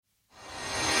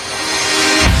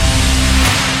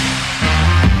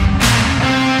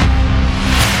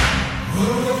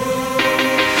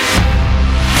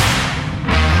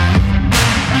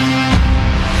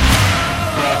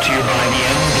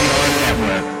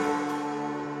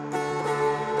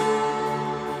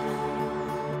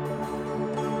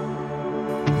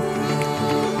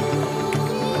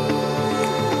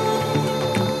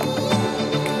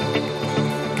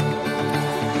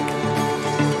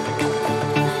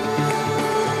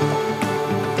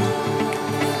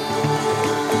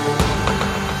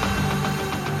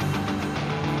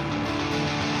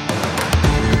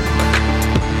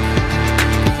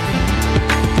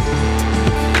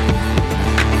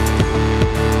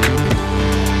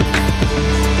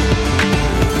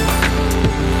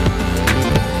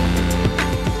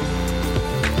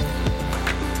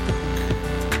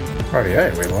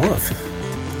Rightio, we're live.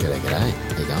 G'day.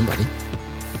 How you going, buddy?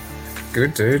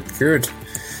 Good, dude. Good.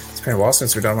 It's been a while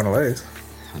since we've done one of these.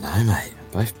 I know, mate.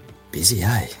 Both busy,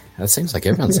 eh? It seems like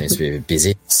everyone seems to be a bit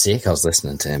busy. Sick. I was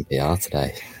listening to NPR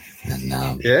today,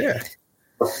 and Yeah.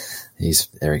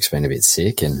 Eric's been a bit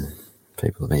sick, and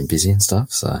people have been busy and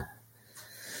stuff. So,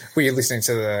 Were you listening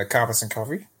to the Carpus and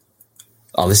Coffee?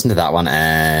 I listened to that one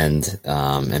and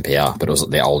NPR, but it was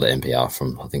the older NPR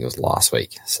from I think it was last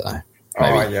week. So,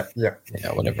 maybe, yeah,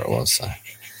 whatever it was. So,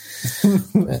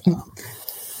 but,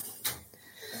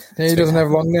 yeah, he doesn't have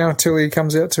long now until he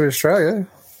comes out to Australia.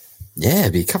 yeah,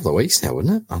 it'd be a couple of weeks now,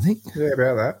 wouldn't it? I think. Yeah,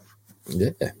 about that.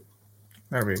 Yeah.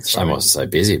 That'd be Shame exciting. I wasn't so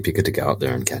busy. It'd be good to go up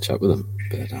there and catch up with him,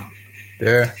 but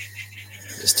Yeah,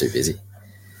 just too busy.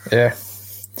 yeah.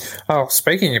 Oh,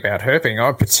 speaking about herping,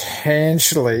 I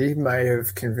potentially may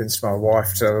have convinced my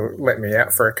wife to let me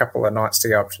out for a couple of nights to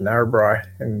go up to Narrabri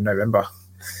in November.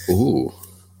 Ooh,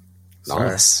 So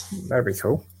nice. that'd be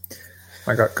cool.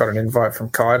 I got an invite from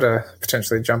Kai to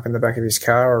potentially jump in the back of his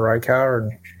car or Ray car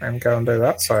and go and do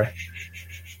that. So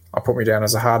I'll put me down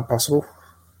as a hard possible.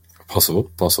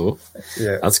 Possible.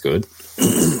 Yeah. That's good.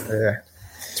 Yeah.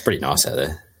 It's pretty nice out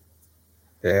there.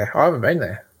 Yeah. I haven't been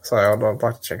there, so I'd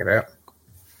like to check it out.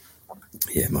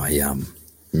 Yeah, my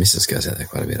missus goes out there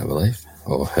quite a bit, I believe.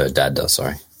 Or her dad does,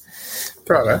 sorry.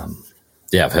 Right.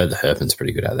 Yeah, I've heard the herping's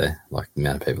pretty good out there. Like the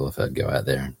amount of people I've heard go out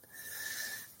there and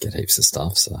get heaps of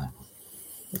stuff. So,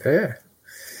 Yeah.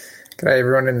 G'day,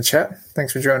 everyone in the chat.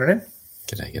 Thanks for joining in.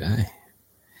 g'day.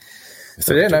 We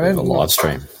So, yeah, thought we'd do a bit of man. a live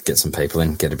stream, get some people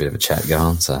in, get a bit of a chat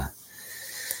going. So,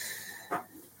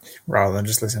 Rather than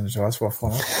just listening to us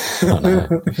waffle on. I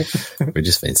know. We've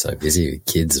just been so busy with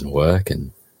kids and work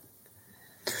and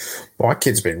My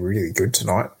kid's been really good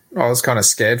tonight. I was kind of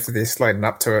scared for this leading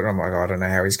up to it. And I'm like, I don't know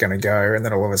how he's going to go. And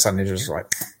then all of a sudden he's just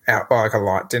like out by like a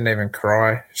light, didn't even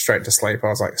cry, straight to sleep. I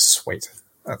was like, sweet.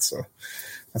 That's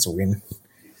a win.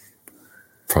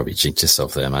 probably jinxed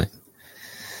yourself there, mate.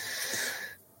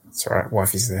 It's all right.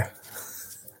 Wifey's there.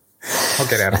 I'll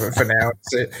get out of it for now.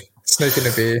 Sneak in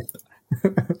a beer.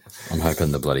 I'm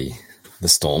hoping the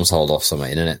storms hold off so my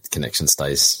internet connection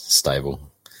stays stable.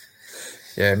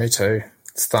 Yeah, me too.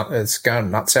 It's going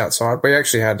nuts outside. We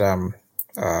actually had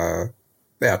our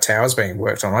towers being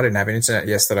worked on. I didn't have internet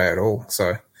yesterday at all,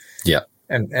 so Yeah.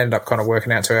 and ended up kind of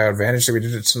working out to our advantage that we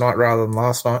did it tonight rather than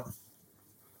last night.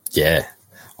 Yeah.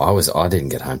 I didn't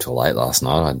get home till late last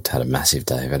night. I'd had a massive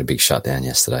day. I had a big shutdown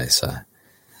yesterday, so I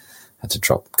had to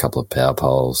drop a couple of power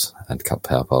poles, had a couple of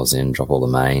power poles in, drop all the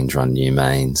mains, run new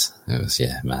mains. It was,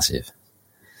 massive.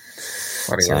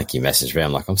 Bloody So hell. like you messaged me,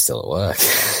 I'm like, I'm still at work.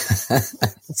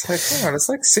 It's like, hang on, it's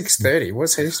like 6:30.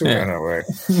 What's he still going to work?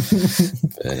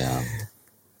 But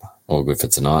all good for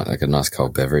tonight. I got a nice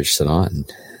cold beverage tonight,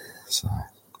 and so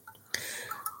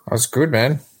That's good,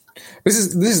 man. This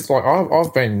is like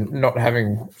I've been not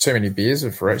having too many beers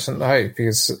for recently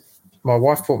because my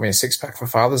wife bought me a 6-pack for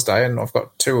Father's Day, and I've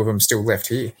got 2 of them still left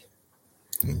here.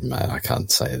 mate, I can't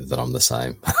say that I'm the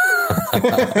same.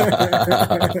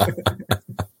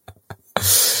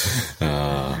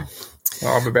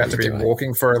 I'm about to be doing?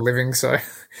 walking for a living, so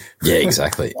Yeah,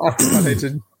 exactly. I need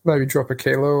to maybe drop a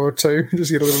kilo or 2,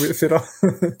 just get a little bit fitter.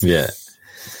 Yeah.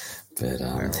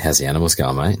 But how's the animals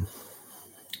going, mate?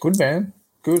 Good, man.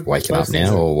 Good. Waking up Most things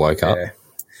now are- or woke up? Yeah,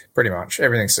 pretty much.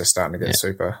 Everything's just starting to get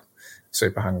super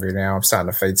hungry now. I'm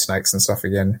starting to feed snakes and stuff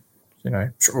again. You know,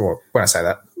 well, when I say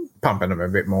that, pumping them a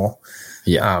bit more.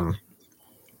 Yeah.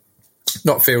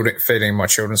 Not feeding my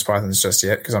children's pythons just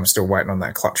yet because I'm still waiting on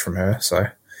that clutch from her. So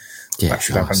Yeah, that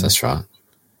should nice, happen. that's right.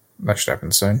 That should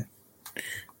happen soon.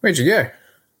 Where'd you go?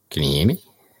 Can you hear me?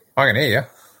 I can hear you.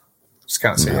 Just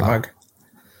can't see your mug.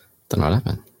 Don't know what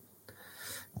happened.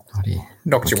 What do you...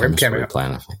 Knocked your my camera's webcam probably out.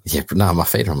 playing off. Yeah, but no, my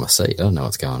feet are on my seat. I don't know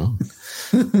what's going on.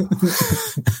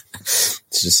 It's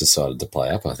just decided to play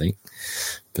up, I think.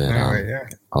 But Oh, yeah.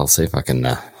 I'll see if I can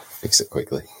fix it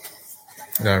quickly.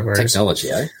 No worries. Technology,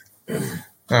 eh?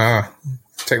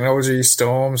 Technology,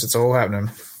 storms, it's all happening.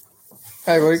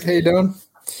 Hey, Luke, how you doing?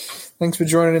 Thanks for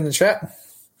joining in the chat.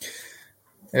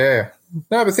 Yeah.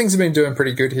 No, but things have been doing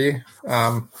pretty good here.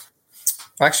 I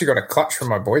actually got a clutch from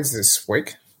my boys this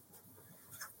week,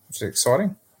 which is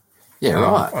exciting. Yeah,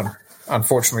 right.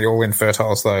 Unfortunately, all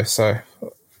infertiles, though, so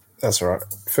that's all right.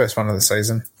 First one of the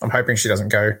season. I'm hoping she doesn't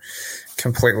go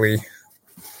completely,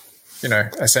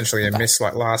 essentially a miss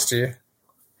like last year.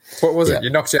 What was it? You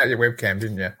knocked out your webcam,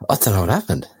 didn't you? I don't know what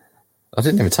happened. I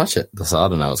didn't even touch it. So I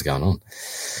don't know what's going on.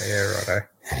 Yeah, righto.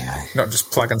 Anyway. Not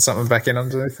just plugging something back in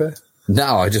underneath there.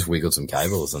 No, I just wiggled some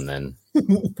cables and then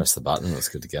pressed the button. It was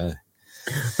good to go.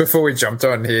 Before we jumped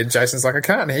on here, Jason's like, I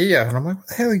can't hear you. And I'm like, what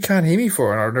the hell you can't hear me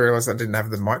for? And I realised I didn't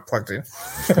have the mic plugged in.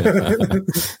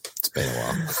 It's been a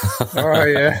while. Oh,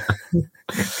 yeah.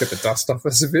 Get the dust off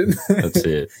us a bit. That's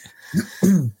it.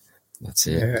 That's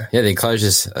it. Yeah, the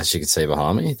enclosures, as you can see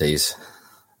behind me, these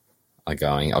are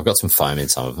going. I've got some foam in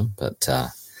some of them, but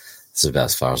this is about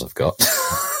as far as I've got.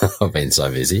 I've been so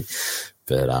busy.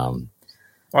 But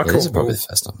these are probably the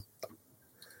first time.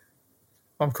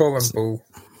 I'm calling bull.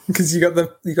 Because you got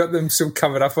them still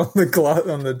covered up on the glass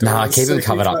on the door. No, I keep them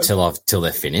covered up till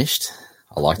they're finished.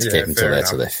 I like to keep them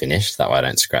till they're finished. That way I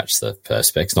don't scratch the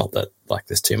perspex. Not that like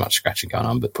there's too much scratching going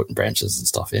on, but putting branches and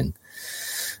stuff in.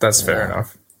 That's fair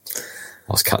enough.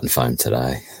 I was cutting foam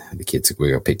today. We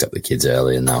picked up the kids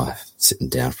early and they were sitting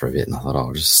down for a bit, and I thought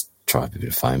I'll just try a bit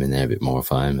of foam in there, a bit more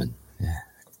foam, and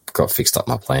got fixed up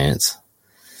my plants.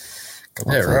 Got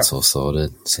my plants all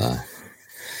sorted. So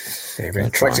yeah, you've been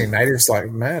attracting natives like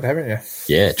mad, haven't you?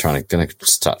 Yeah, gonna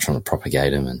start trying to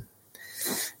propagate them and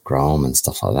grow them and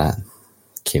stuff like that.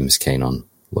 Kim's keen on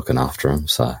looking after them,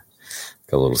 so got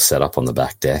a little setup on the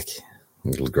back deck, a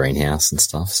little greenhouse and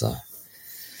stuff. So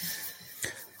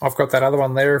I've got that other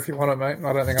one there if you want it, mate.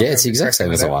 I don't think. Yeah, it's the exact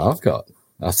same as the one I've got.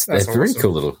 They're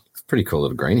awesome. pretty cool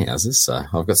little greenhouses. So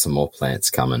I've got some more plants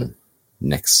coming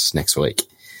next week.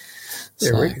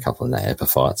 So a couple of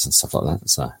epiphytes and stuff like that.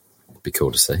 So it'd be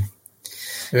cool to see.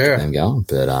 Yeah, them going.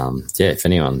 But if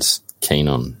anyone's keen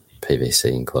on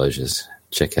PVC enclosures,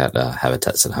 check out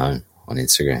Habitats at Home on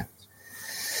Instagram.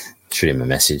 Shoot him a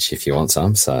message if you want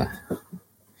some. So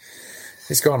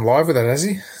he's gone live with it, has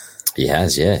he? He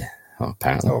has, yeah. Oh,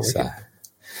 apparently. So,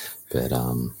 but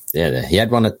he had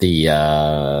one at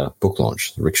the book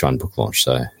launch, the Rick Shine book launch.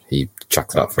 So he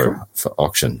chucked it up for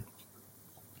auction.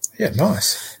 Yeah,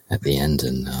 nice. At the end,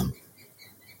 and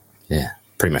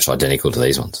pretty much identical to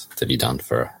these ones that he done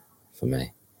for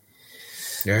me.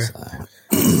 Yeah. So,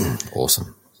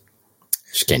 awesome.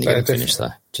 Just keen to get them finished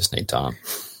though. Just need time.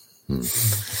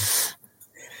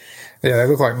 Yeah, they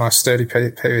look like nice sturdy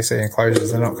PVC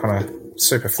enclosures. They're not kind of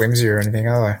super flimsy or anything,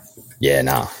 are they? Yeah,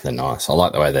 no, they're nice. I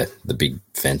like the way the big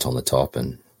vent on the top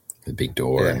and the big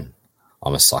door. Yeah. And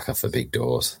I'm a sucker for big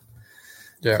doors.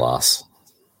 Yeah. Glass.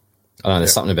 I don't know,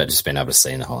 there's something about just being able to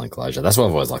see in the whole enclosure. That's why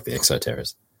I've always liked the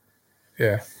Exoterras.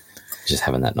 Yeah. Just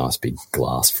having that nice big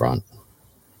glass front.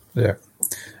 Yeah.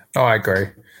 Oh, I agree.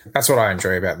 That's what I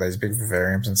enjoy about these big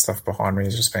vivariums and stuff behind me,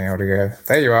 is just being able to go,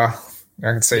 there you are.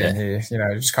 I can see in here. You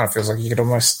know, it just kind of feels like you could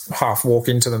almost half walk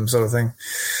into them, sort of thing.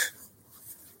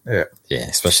 Yeah. Yeah,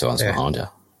 especially the ones behind you.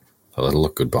 Well, it'll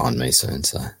look good behind me soon,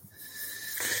 so.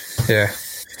 Yeah.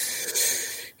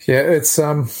 Yeah, it's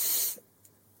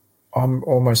I'm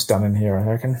almost done in here, I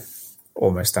reckon.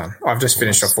 Almost done. I've just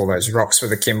finished off all those rocks for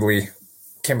the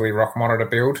Kimberley rock monitor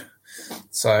build.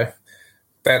 So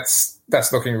that's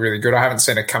looking really good. I haven't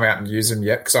seen it come out and use them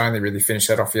yet because I only really finished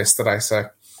that off yesterday. So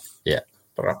yeah.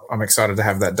 But I'm excited to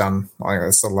have that done. I think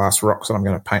that's the last rocks that I'm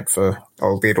going to paint for a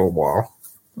little while.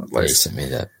 At least. Yeah, you sent me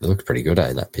that. It looked pretty good,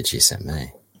 that picture you sent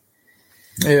me.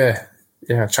 Yeah.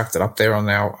 Yeah, I chucked it up there on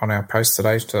our post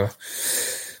today to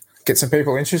get some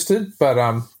people interested. But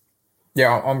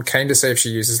yeah, I'm keen to see if she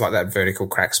uses like that vertical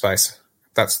crack space.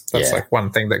 That's like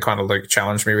one thing that kind of Luke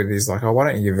challenged me with. Is like, oh, why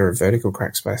don't you give her a vertical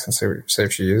crack space and see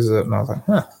if she uses it? And I was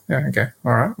like, yeah, okay,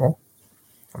 all right, well,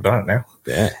 I've done it now.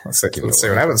 Yeah, let's see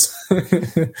what happens.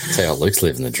 See how Luke's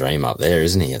living the dream up there,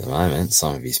 isn't he? At the moment,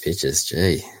 some of his pictures,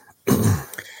 gee.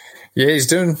 Yeah, he's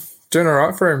doing all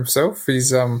right for himself.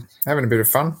 He's having a bit of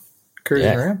fun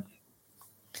cruising around.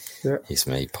 Yeah, he's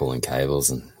me pulling cables,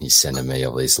 and he's sending me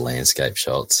all these landscape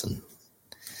shots, and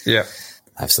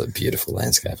absolutely beautiful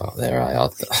landscape up there. I'd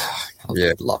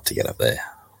love to get up there.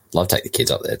 Love to take the kids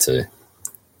up there too.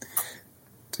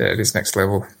 Yeah, it is next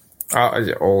level.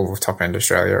 All of top end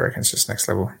Australia, I reckon, it's just next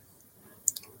level.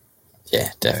 Yeah,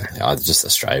 definitely. Just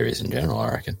Australia is in general, I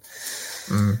reckon.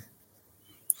 Yeah,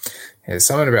 there's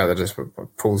something about that just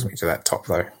pulls me to that top,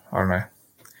 though. I don't know.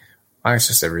 I think it's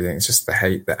just everything. It's just the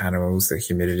heat, the animals, the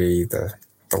humidity, the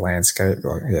landscape.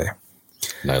 Like, yeah.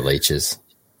 No leeches.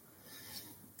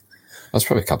 There's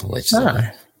probably a couple of leeches.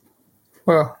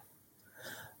 Well,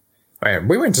 man,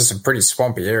 we went to some pretty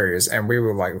swampy areas, and we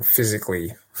were like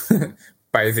physically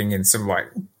bathing in some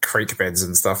like creek beds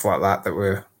and stuff like that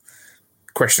were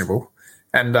questionable.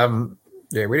 And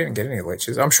we didn't get any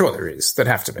leeches. I'm sure there is. There'd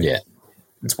have to be. Yeah.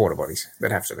 It's water bodies.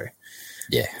 There'd have to be.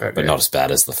 Yeah, but not as bad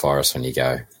as the forest when you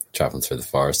go traveling through the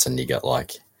forest and you got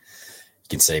like, you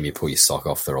can see them, you pull your sock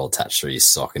off, they're all attached to your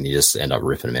sock and you just end up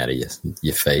ripping them out of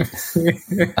your feet.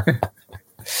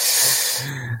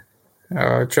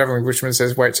 Traveling Bushman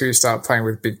says, wait till you start playing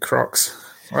with big crocs.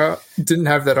 Well, didn't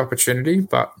have that opportunity,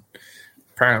 but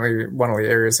apparently one of the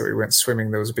areas that we went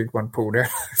swimming, there was a big one pulled out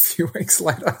a few weeks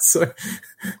later. So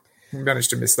we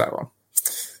managed to miss that one.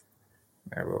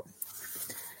 Yeah, well,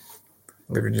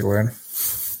 live and you learn.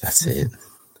 That's it.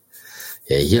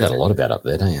 Yeah, you hear that a lot about up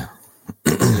there, don't you?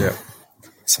 Yeah.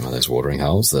 Some of those watering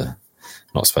holes, they're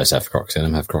not supposed to have crocs in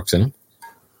them, have crocs in them.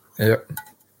 Yep.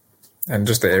 And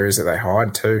just the areas that they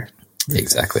hide too.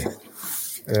 Exactly.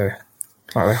 Yeah.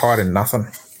 Like they hide in nothing.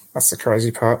 That's the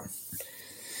crazy part.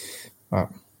 Oh,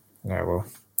 no, well.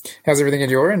 How's everything at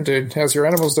your end, dude? How's your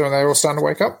animals doing? They all starting to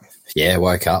wake up? Yeah,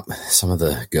 woke up. Some of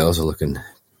the girls are looking a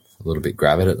little bit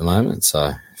gravid at the moment,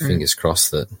 so fingers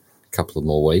crossed that a couple of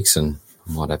more weeks and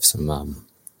I might have some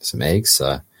eggs.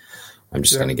 So I'm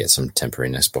just going to get some temporary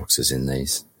nest boxes in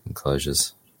these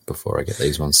enclosures before I get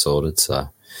these ones sorted. So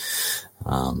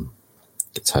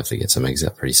hopefully get some eggs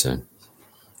out pretty soon.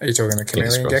 Are you talking the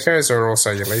chameleon geckos or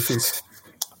also your leafies?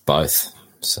 Both.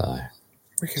 So,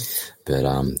 Wicked.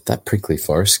 But that prickly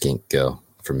forest skink girl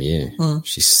from you,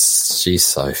 she's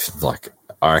so like,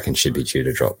 I reckon she'd be due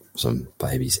to drop some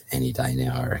babies any day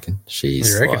now. I reckon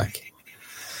she's like,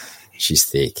 she's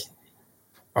thick.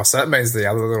 Oh, so that means the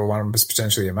other little one was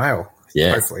potentially a male.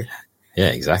 Yeah, hopefully. Yeah,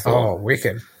 exactly. Oh,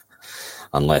 wicked.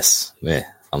 Unless,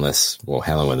 well,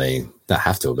 how long were they? That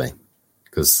have to have been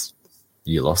because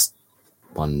you lost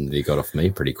one that you got off me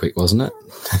pretty quick, wasn't it?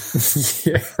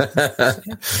 Yeah.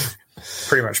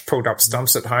 Pretty much pulled up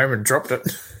stumps at home and dropped it.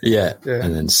 Yeah.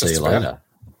 And then see you later.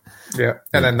 Yeah.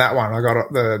 And then that one, I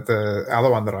got the other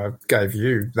one that I gave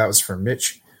you, that was from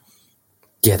Mitch.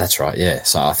 Yeah, that's right. Yeah.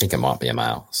 So I think it might be a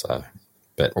male. So,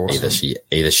 but awesome.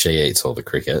 either she eats all the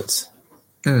crickets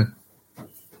and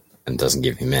doesn't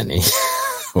give him any,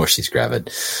 or she's gravid.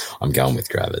 I'm going with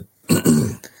gravid.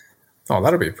 Oh,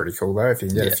 that'll be pretty cool though if you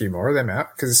can get a few more of them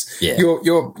out. Because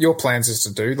your plans is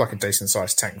to do like a decent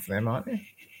sized tank for them, aren't you?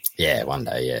 Yeah, one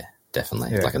day. Yeah,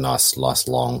 definitely. Yeah. Like a nice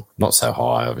long, not so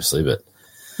high, obviously, but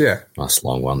nice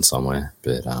long one somewhere.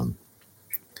 But I'd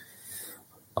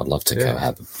love to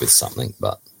cohab with something,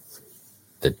 but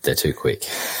they're too quick.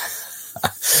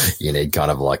 You need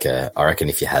kind of like I reckon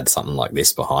if you had something like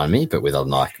this behind me, but with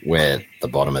like where the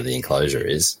bottom of the enclosure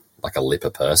is, like a lip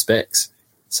of perspex,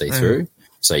 see through,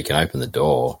 so you can open the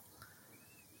door,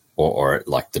 or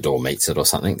like the door meets it or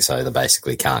something, so they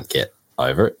basically can't get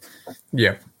over it.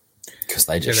 Yeah, because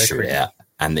they just shoot out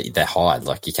and they hide,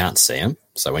 like you can't see them.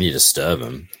 So when you disturb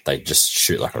them, they just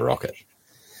shoot like a rocket.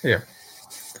 Yeah.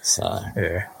 So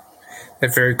they're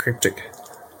very cryptic.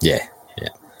 Yeah.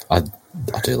 I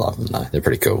do love them though. They're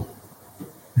pretty cool.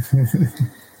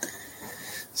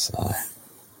 So,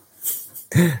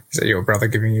 is that your brother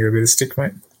giving you a bit of stick,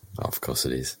 mate? Oh, of course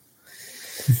it is.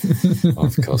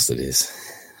 Of course it is.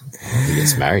 He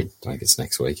gets married. I think it's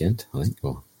next weekend, I think,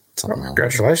 or something.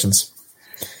 Congratulations.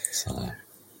 So,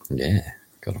 yeah,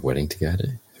 got a wedding to go to.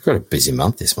 We've got a busy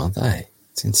month this month, eh?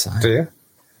 It's insane. Do you?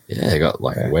 Yeah, I got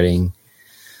like a wedding,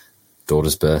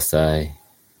 daughter's birthday.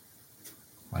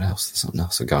 What else? There's something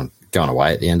else. We're going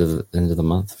away at the end of the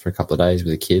month for a couple of days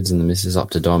with the kids and the missus up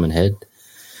to Diamond Head.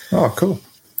 Oh, cool.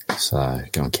 So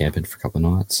going camping for a couple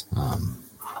of nights.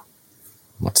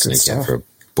 Might sneak out for a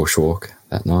bushwalk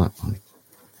that night.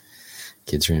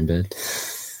 Kids are in bed.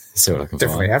 See what I can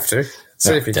definitely find. Have to.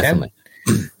 See if you definitely.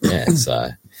 Can. Yeah.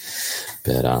 So,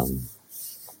 but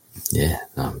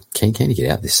keen to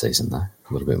get out this season though a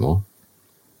little bit more.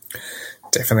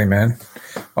 Definitely, man.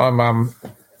 I'm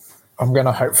going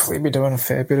to hopefully be doing a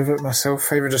fair bit of it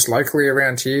myself, even just locally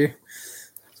around here.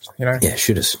 You know. Yeah,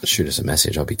 shoot us a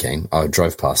message. I'll be keen. I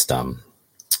drove past.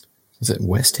 Was it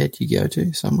West Head you go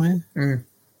to somewhere?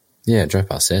 Yeah, I drove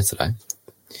past there today.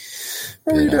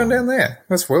 What are you doing down there?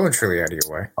 That's well and truly out of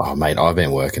your way. Oh, mate, I've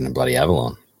been working in bloody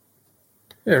Avalon.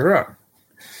 Yeah, right.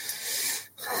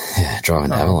 Yeah,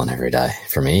 driving to Avalon every day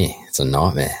from here. It's a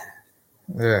nightmare.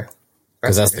 Yeah.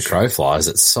 Because as the crow flies,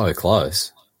 it's so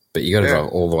close. But you got to drive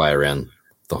all the way around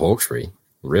the Hawkesbury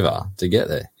River to get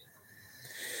there.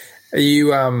 Are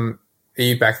you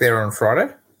back there on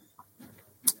Friday?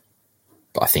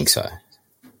 I think so.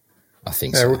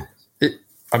 So.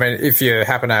 I mean, if you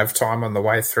happen to have time on the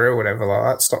way through or whatever like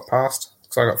that, stop past.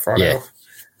 Because I got Friday off.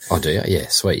 Oh, do you? Yeah,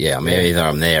 sweet. Yeah, I mean, either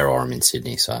I'm there or I'm in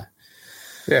Sydney, so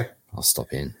I'll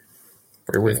stop in.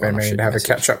 We're with me to have a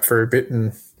catch up for a bit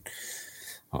and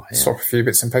swap a few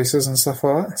bits and pieces and stuff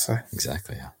like that. So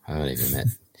exactly. I haven't even met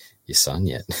your son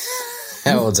yet.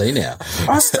 How old's he now?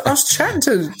 I was chatting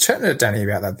to Danny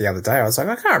about that the other day. I was like,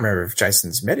 I can't remember if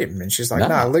Jason's met him, and she's like,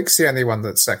 no, Luke's the only one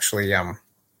that's actually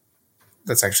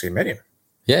met him.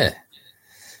 Yeah.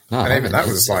 No, and even that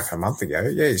was like a month ago.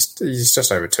 Yeah, he's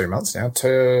just over 2 months now.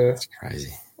 That's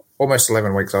crazy. Almost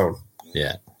 11 weeks old.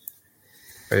 Yeah.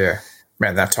 But yeah.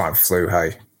 Man, that time flew,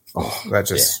 hey. Oh, That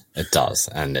just yeah, it does,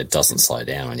 and it doesn't slow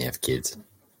down when you have kids.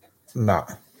 no.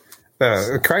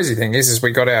 The crazy thing is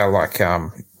we got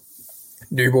our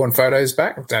newborn photos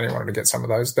back. Danny wanted to get some of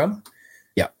those done.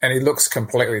 Yeah, and he looks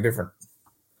completely different.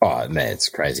 Oh man, it's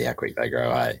crazy how quick they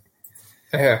grow. Eh?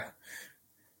 Yeah.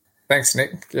 Thanks,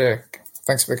 Nick. Yeah,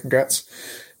 thanks for the congrats.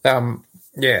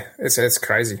 Yeah, it's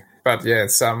crazy, but yeah,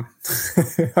 it's I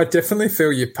definitely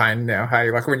feel your pain now. Hey,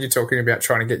 like when you're talking about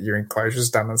trying to get your enclosures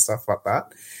done and stuff like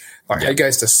that. Like he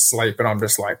goes to sleep, and I'm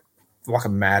just like a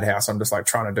madhouse. I'm just like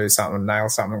trying to do something, nail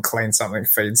something, clean something,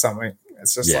 feed something.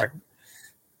 It's just like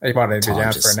he might need to be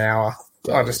down for an hour.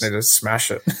 Goes. I just need to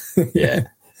smash it. Yeah.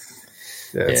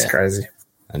 Yeah, it's crazy.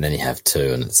 And then you have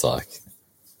two, and it's like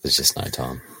there's just no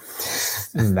time.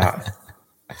 No.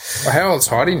 Well, how old's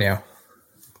Heidi now?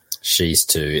 She's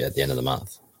 2 at the end of the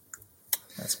month.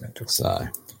 That's mental. So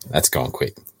that's gone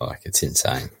quick. Like it's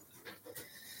insane.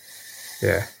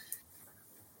 Yeah.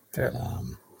 Yeah.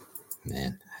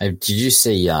 Man, hey, did you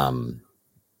see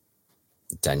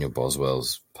Daniel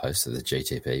Boswell's post of the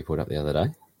GTP put up the other day?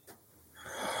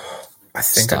 I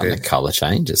think Starting I did. A colour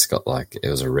change. It's got it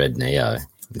was a red Neo.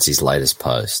 It's his latest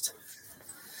post.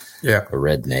 Yeah. A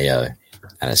red Neo.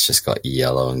 And it's just got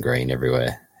yellow and green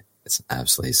everywhere. It's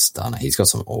absolutely stunning. He's got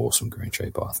some awesome green tree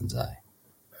pythons, eh?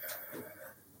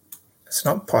 It's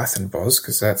not Python Boz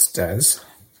because that's Daz.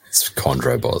 It's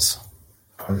Chondrobos.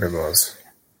 Chondrobos.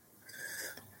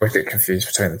 We get confused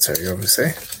between the two,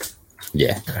 obviously.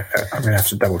 Yeah. I'm going to have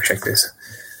to double check this.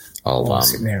 I'll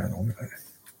sit there and all that.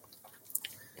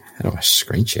 How do I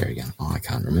screen share again? Oh, I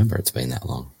can't remember. It's been that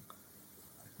long.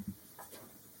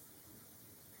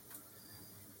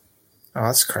 Oh,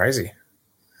 that's crazy.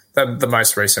 The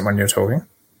most recent one you're talking?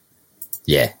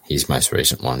 Yeah, his most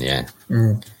recent one, yeah.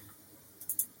 Mm.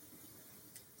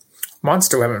 Mine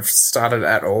still haven't started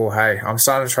at all, hey. I'm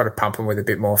starting to try to pump them with a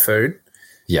bit more food.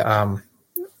 Yeah. I'm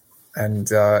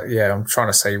trying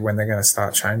to see when they're going to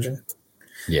start changing.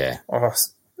 Yeah. Oh,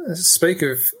 speak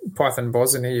of Python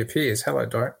Boz, and he appears. Hello,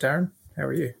 Darren. How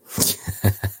are you?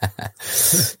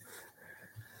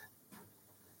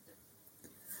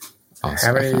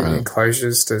 How many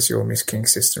enclosures does your Miss King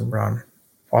system run?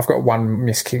 I've got one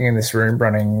Miss King in this room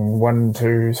running 1,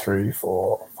 2, 3,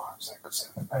 4, 5,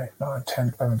 6, 7, 8, 9,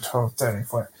 10, 11, 12, 13,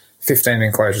 14, 15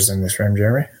 enclosures in this room,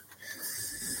 Jeremy.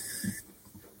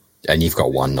 And you've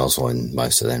got one nozzle in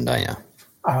most of them, don't you?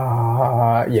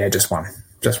 Yeah, just one.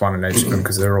 Just one in each of them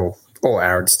because they're all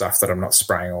arid stuff that I'm not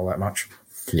spraying all that much.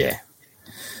 Yeah.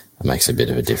 It makes a bit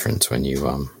of a difference when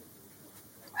you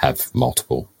have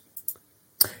multiple.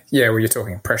 Yeah, well, you're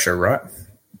talking pressure, right?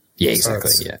 Yeah,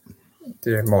 exactly, yeah.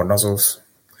 Yeah, more nozzles,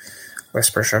 less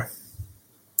pressure.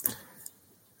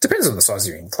 Depends on the size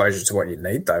of your enclosure to what you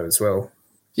need, though, as well.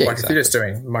 Yeah, If you're just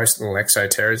doing most little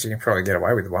exoterras, you can probably get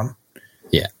away with one.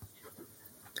 Yeah.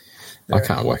 I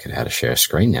can't work out how to share a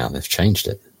screen now. They've changed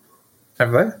it.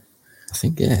 Have they? I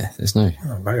think, yeah. There's no...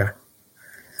 Oh, bugger.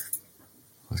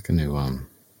 I was going to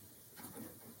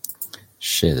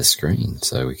share the screen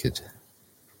so we could...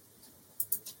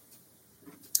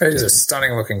 It is a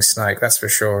stunning-looking snake, that's for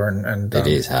sure. And it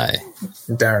is, hey.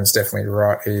 Darren's definitely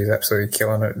right. He's absolutely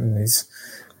killing it, and he's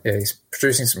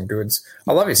producing some goods.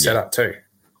 I love his setup too.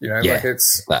 You know, like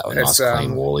it's that nice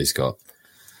clean wall he's got.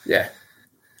 Yeah,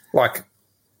 like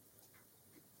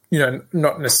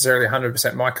not necessarily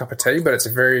 100% my cup of tea, but it's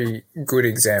a very good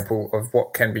example of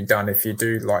what can be done if you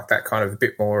do like that kind of a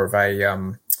bit more of a. I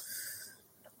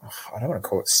don't want to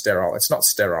call it sterile. It's not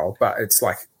sterile, but it's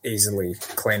like easily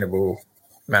cleanable,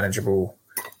 manageable,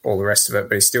 all the rest of it.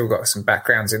 But he's still got some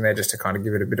backgrounds in there just to kind of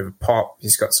give it a bit of a pop.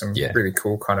 He's got some really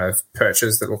cool kind of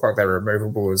perches that look like they're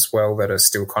removable as well, that are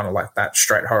still kind of like that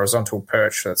straight horizontal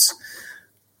perch. That's,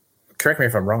 correct me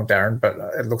if I'm wrong, Darren, but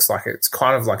it looks like it's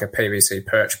kind of like a PVC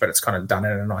perch, but it's kind of done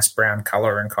in a nice brown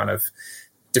color and kind of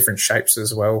different shapes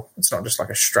as well. It's not just like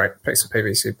a straight piece of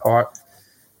PVC pipe.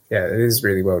 Yeah, it is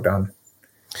really well done.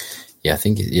 Yeah, I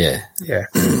think yeah.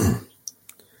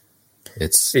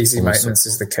 It's easy awesome. Maintenance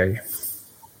is the key.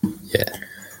 Yeah,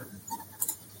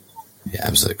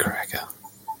 absolute cracker.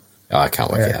 Oh, I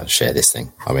can't work out how to share this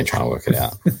thing. I've been trying to work it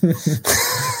out.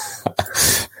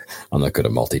 I'm not good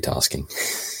at multitasking.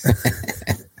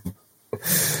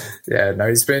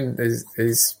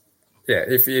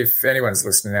 If anyone's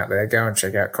listening out there, go and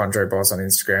check out Chondrobos on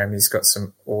Instagram. He's got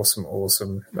some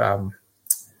awesome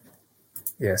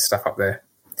stuff up there.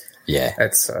 Yeah,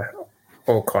 it's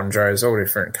all chondros, all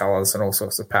different colours and all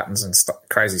sorts of patterns and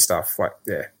crazy stuff. Like,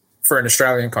 for an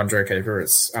Australian chondro keeper,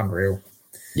 it's unreal.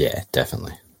 Yeah,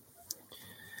 definitely.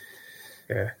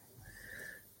 Yeah.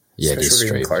 Yeah, it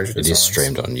is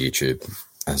streamed on YouTube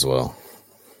as well.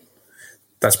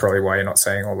 that's probably why you're not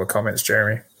seeing all the comments,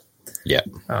 Jeremy. Yeah.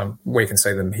 We can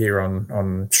see them here on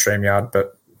StreamYard,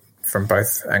 but from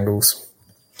both angles.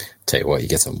 Tell you what, you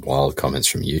get some wild comments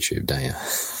from YouTube, don't you?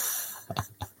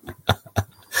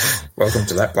 Welcome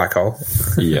to that black hole.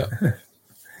 Yeah.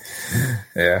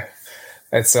 Yeah.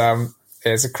 It's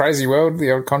a crazy world,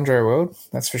 the old Chondro world,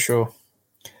 that's for sure.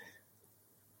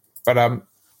 But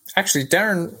actually,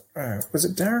 Darren, was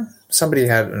it Darren? Somebody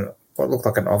had what looked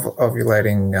like an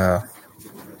ovulating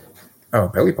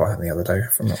belly python the other day,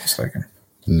 if I'm not mistaken.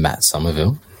 Matt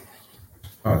Somerville.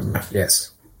 Oh,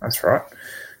 yes, that's right.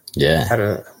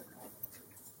 Yeah.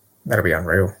 That'll be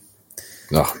unreal.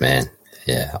 Oh, man.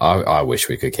 Yeah, I wish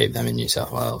we could keep them in New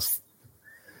South Wales.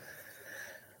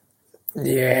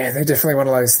 Yeah, they're definitely one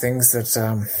of those things that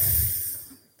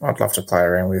I'd love to play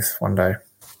around with one day.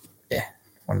 Yeah.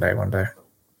 One day.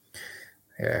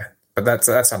 Yeah, but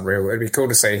that's unreal. It'd be cool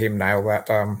to see him nail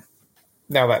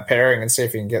that pairing and see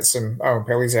if he can get some Owen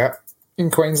Pellies out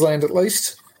in Queensland at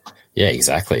least. Yeah,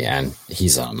 exactly. And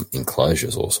his enclosure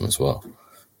is awesome as well.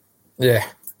 Yeah.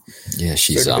 Yeah,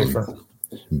 she's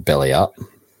belly up,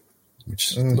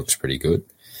 which looks pretty good.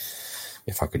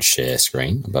 If I could share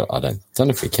screen, but I don't know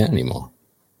if we can anymore.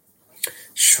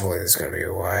 Surely there's got to be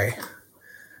a way.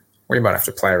 We might have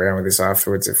to play around with this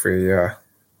afterwards if we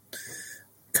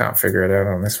can't figure it out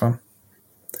on this one.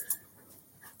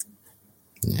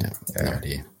 Yeah, no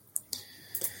idea.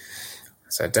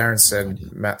 So Darren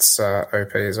said Matt's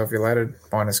OP is ovulated.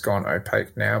 Mine has gone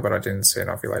opaque now, but I didn't see an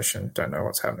ovulation. Don't know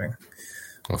what's happening.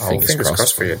 Well, fingers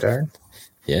crossed for you, Darren.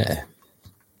 Yeah.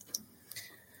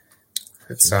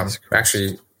 It's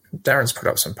actually Darren's put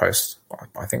up some posts.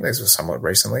 I think these were somewhat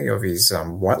recently of his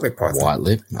white lip python. White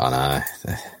lip, I know.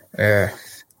 Yeah,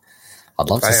 I'd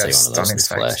love to see one of those in the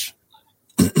flesh.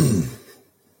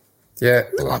 Yeah,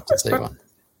 I'd love to see one.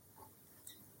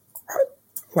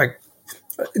 Like,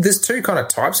 there's two kind of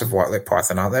types of white lip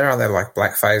python, aren't there? Are there like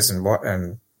black phase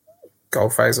and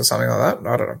gold phase or something like that?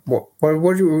 I don't know. What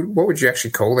would you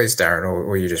actually call these, Darren,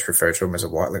 or you just refer to them as a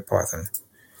white lip python?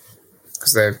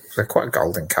 Because they're quite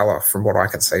gold in colour from what I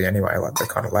can see anyway, like the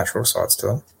kind of lateral sides to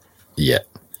them. Yeah.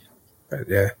 But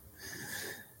yeah.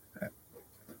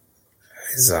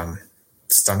 It's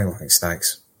stunning looking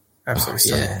snakes. Absolutely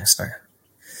stunning looking snake.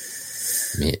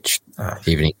 Mitch.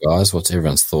 Evening, guys. What's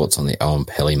everyone's thoughts on the Owen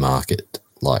Pelly market?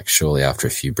 Like, surely after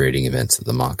a few breeding events that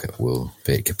the market will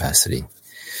be at capacity.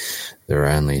 There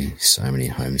are only so many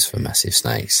homes for massive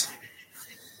snakes.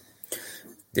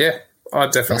 Yeah, I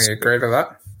definitely agree with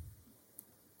that.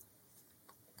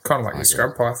 Kind of like your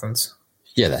scrub pythons.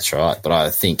 Yeah, that's right. But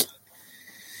I think,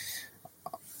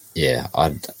 I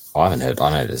haven't heard.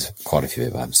 I know there's quite a few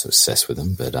people having success with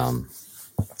them, but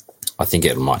I think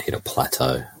it might hit a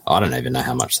plateau. I don't even know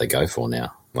how much they go for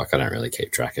now. Like, I don't really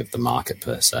keep track of the market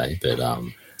per se, but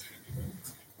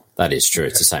that is true.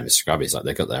 It's the same as scrubbies. Like,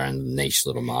 they've got their own niche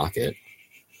little market.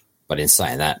 But in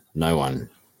saying that, no one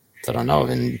that I know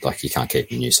of, you can't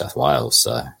keep in New South Wales.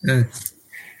 So,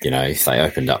 if they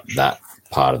opened up that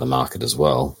part of the market as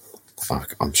well,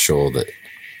 I'm sure that,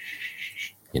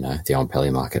 the Owen Pelly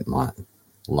market might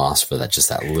last for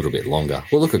that little bit longer.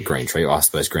 We'll look at green tree. I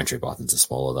suppose green tree pythons are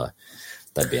smaller, though.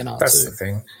 They'd be an R2. That's the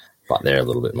thing. But they're a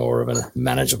little bit more of a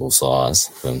manageable size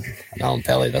than an Owen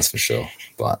Pelly, that's for sure.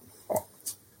 But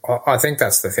I think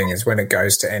that's the thing, is when it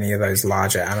goes to any of those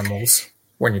larger animals,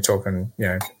 when you're talking,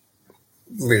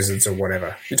 lizards or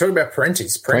whatever, you're talking about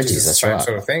parentis. Parentis is the same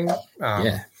sort of thing.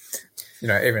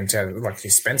 Even to like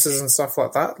your Spencers and stuff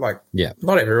like that. Like,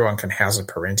 not everyone can house a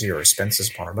parenti or a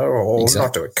Spencer's monitor, or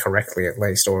not do it correctly at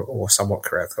least, or somewhat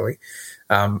correctly.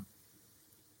 I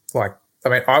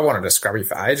wanted a scrubby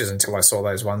for ages until I saw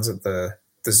those ones at the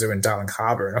zoo in Darling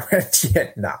Harbour, and I went,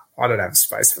 I don't have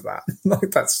space for that.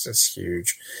 Like, that's just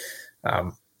huge.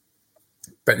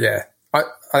 But yeah, I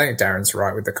think Darren's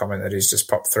right with the comment that he's just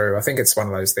popped through. I think it's one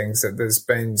of those things that there's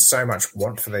been so much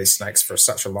want for these snakes for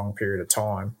such a long period of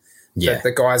time. Yeah.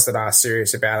 The guys that are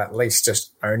serious about at least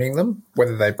just owning them,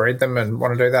 whether they breed them and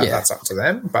want to do that, that's up to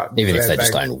them. But even if they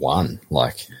just own one,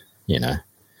 I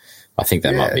think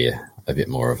that might be a bit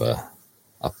more of a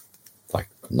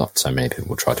not so many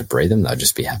people try to breed them. They'll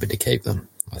just be happy to keep them,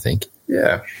 I think.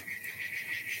 Yeah.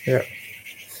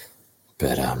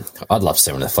 But I'd love to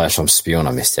see one in the flesh. I'm spewing.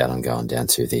 I missed out on going down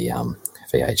to the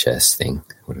VHS thing.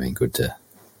 Would have been good to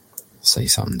see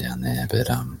something down there. But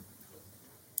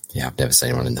I've never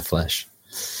seen one in the flesh.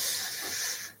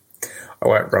 I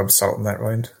won't rub salt in that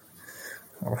wound.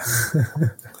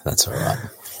 That's all right.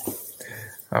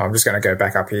 I'm just going to go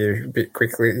back up here a bit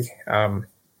quickly.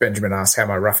 Benjamin asked how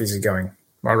my roughies are going.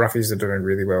 My roughies are doing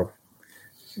really well.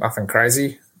 Nothing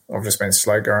crazy. I've just been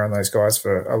slow going those guys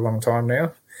for a long time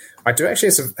now. I do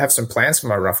actually have some plans for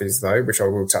my roughies, though, which I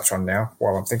will touch on now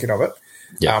while I'm thinking of it.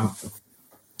 Yeah.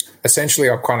 Essentially,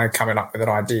 I'm kind of coming up with an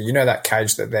idea. You know that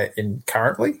cage that they're in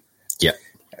currently? Yeah.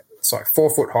 It's like 4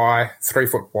 foot high, 3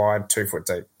 foot wide, 2 foot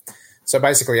deep. So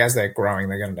basically, as they're growing,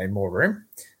 they're going to need more room.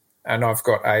 And I've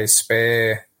got a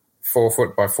spare 4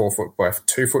 foot by 4 foot by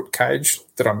 2 foot cage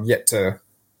that I'm yet to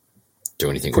do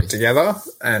anything put together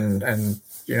and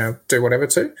do whatever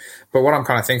to. But what I'm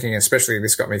kind of thinking, especially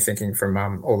this got me thinking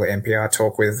from all the NPR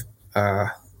talk with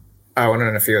Owen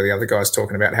and a few of the other guys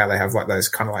talking about how they have like those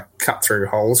kind of like cut through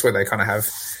holes where they kind of have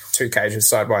 2 cages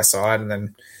side by side and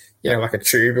then like a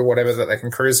tube or whatever that they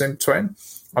can cruise in between.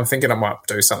 I'm thinking I might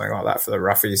do something like that for the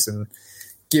roughies and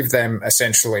give them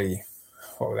essentially,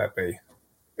 what would that be?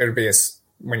 It would be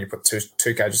when you put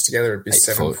two cages together, it'd be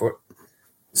 7 foot,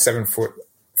 7 foot,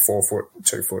 4 foot,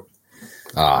 2 foot.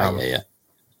 Yeah.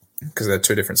 Because they're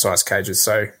 2 different size cages.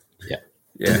 So yeah.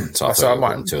 So I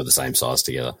might put 2 of the same size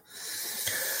together.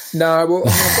 No, well,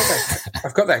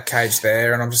 I've got that cage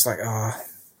there, and I'm just like, I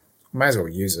may as well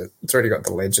use it. It's already got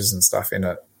the ledges and stuff in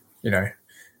it.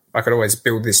 I could always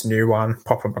build this new one,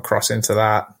 pop them across into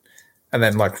that, and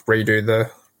then like redo the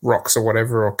rocks or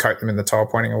whatever, or coat them in the tile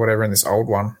pointing or whatever in this old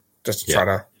one, just to try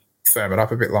to firm it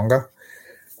up a bit longer.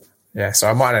 Yeah, so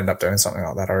I might end up doing something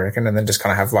like that, I reckon, and then just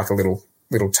kind of have like a little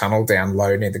tunnel down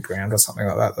low near the ground or something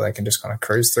like that they can just kind of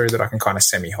cruise through that I can kind of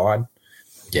semi-hide.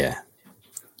 Yeah.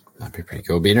 That'd be pretty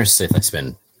cool. It'd be interesting if they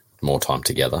spend more time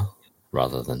together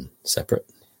rather than separate.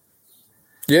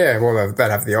 Yeah, well, they'd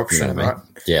have the option, you know what I mean?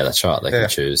 right? Yeah, that's right. They can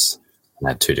choose and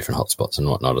have 2 different hotspots and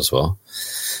whatnot as well.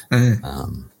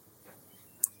 Mm.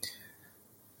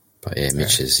 But yeah,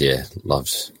 Mitch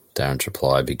loved Darren's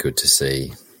reply. It'd be good to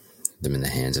see them in the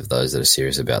hands of those that are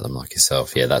serious about them like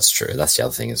yourself. Yeah, that's true. That's the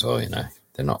other thing as well,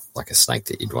 They're not like a snake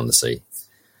that you'd want to see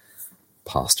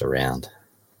passed around.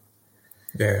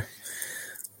 Yeah.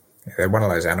 They're one of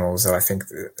those animals that I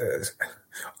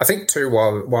think too,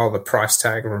 while the price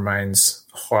tag remains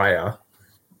higher,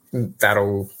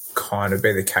 that'll kind of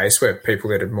be the case where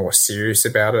people that are more serious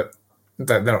about it,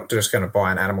 they're not just going to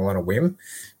buy an animal on a whim.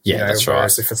 Yeah, that's right.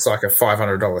 Whereas if it's like a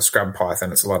 $500 scrub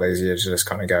python, it's a lot easier to just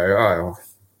kind of go, oh,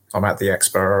 I'm at the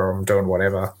expo or I'm doing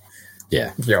whatever.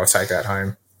 Yeah. Yeah, I'll take that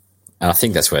home. And I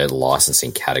think that's where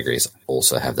licensing categories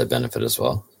also have their benefit as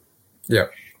well. Yeah.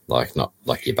 Like not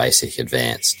like your basic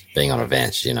advanced. Being on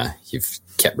advanced, you've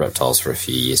kept reptiles for a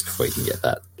few years before you can get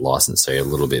that license. So you're a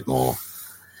little bit more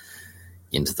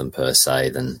into them per se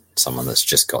than someone that's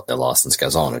just got their license,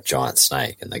 goes, I want a giant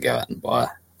snake, and they go out and buy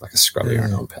like a scrubby or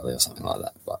an on-pelly or something like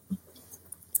that. But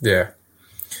yeah,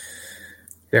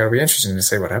 it'll be interesting to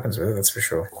see what happens with it, that's for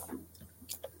sure.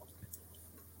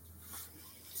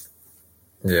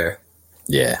 Yeah.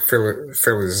 Yeah.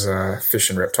 Phil's Fish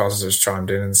and Reptiles has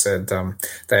chimed in and said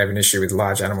they have an issue with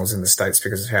large animals in the States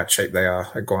because of how cheap they are.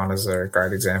 Iguanas are a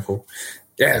great example.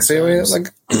 Yeah, see, like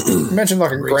imagine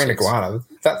like a green iguana.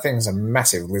 That thing's a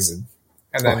massive lizard.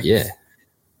 And then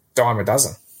dime a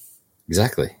dozen.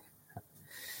 Exactly.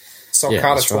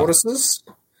 Sulcata tortoises.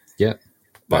 Yeah.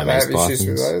 They have issues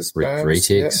with those.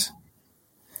 Retics.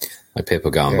 Yeah. Like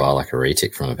people go and buy like a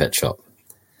retic from a pet shop,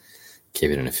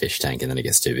 keep it in a fish tank, and then it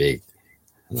gets too big.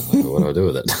 And I'm like, what do I do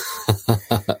with it?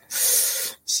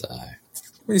 So.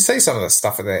 Well, you see some of the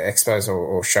stuff at their expos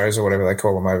or shows or whatever they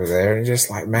call them over there, and you're just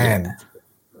like, man,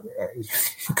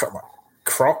 you've got like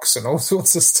Crocs and all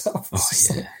sorts of stuff.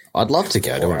 Oh, yeah. I'd love to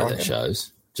go to one of their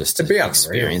shows just to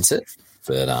experience it.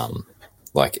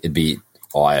 But, it'd be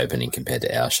eye-opening compared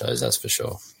to our shows, that's for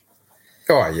sure.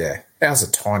 Oh, yeah. Ours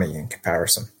are tiny in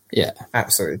comparison. Yeah.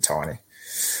 Absolutely tiny.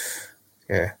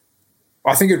 Yeah.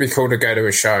 I think it'd be cool to go to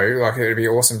a show. Like, it'd be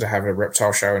awesome to have a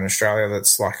reptile show in Australia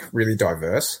that's, like, really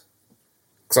diverse.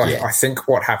 Because I think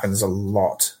what happens a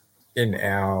lot in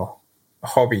our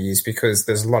hobby is because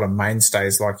there's a lot of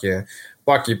mainstays like your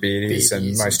beardies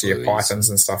and most of your pythons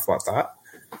and stuff like that,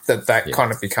 that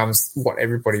kind of becomes what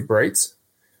everybody breeds.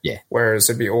 Yeah. Whereas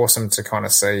it'd be awesome to kind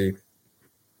of see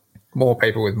more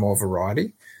people with more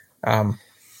variety.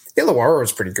 Illawarra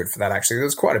was pretty good for that, actually. There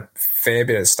was quite a fair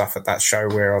bit of stuff at that show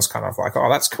where I was kind of like, oh,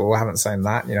 that's cool. I haven't seen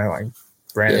that. Like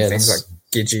random things like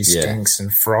gidgee skinks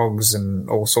and frogs and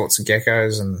all sorts of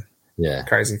geckos and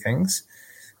crazy things.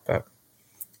 But,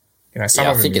 some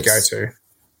of them you go to.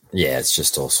 Yeah, it's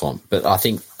just all swamp. But I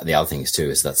think the other thing is too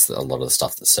is that's a lot of the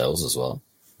stuff that sells as well.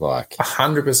 Like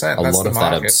 100%. A that's lot the of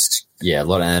market. a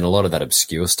lot of that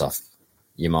obscure stuff.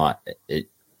 You might it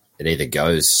either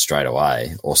goes straight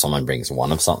away or someone brings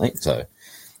one of something, so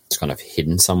it's kind of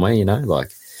hidden somewhere.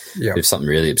 If something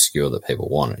really obscure that people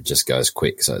want, it just goes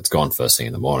quick. So it's gone first thing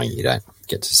in the morning. You don't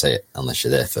get to see it unless you're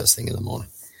there first thing in the morning.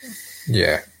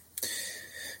 Yeah.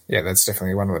 Yeah, that's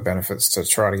definitely one of the benefits to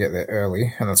try to get there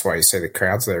early, and that's why you see the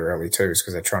crowds there early too, is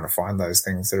because they're trying to find those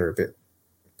things that are a bit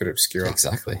obscure.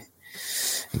 Exactly.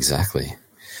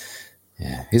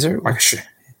 Yeah. Is there Like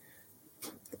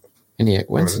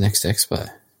when's the next expo?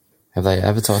 Have they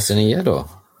advertised any yet, or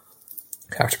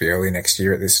have to be early next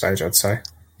year at this stage, I'd say.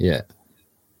 Yeah.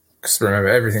 Because remember,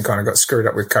 everything kind of got screwed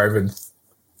up with COVID.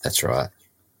 That's right.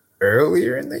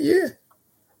 Earlier in the year.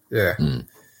 Yeah.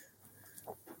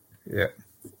 Yeah.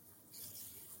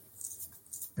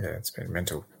 Yeah, it's been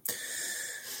mental.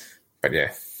 But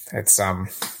yeah, it's I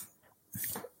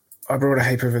brought a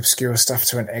heap of obscure stuff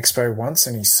to an expo once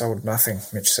and he sold nothing.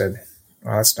 Mitch said,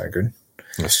 "Oh, that's no good."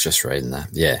 I was just reading that.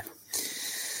 Yeah.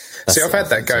 See, I've had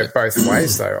that go both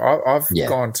ways though. I've Yeah.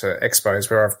 gone to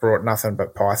expos where I've brought nothing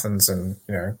but pythons and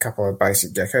a couple of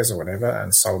basic geckos or whatever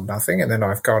and sold nothing, and then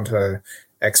I've gone to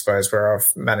expos where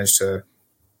I've managed to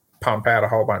pump out a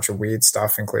whole bunch of weird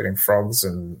stuff, including frogs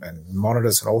and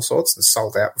monitors and all sorts, and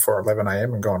sold out before 11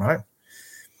 a.m. and gone home.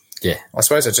 Yeah. I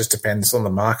suppose it just depends on the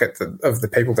market of the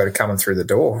people that are coming through the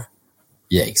door.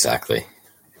 Yeah, exactly.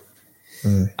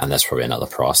 And that's probably another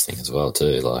price thing as well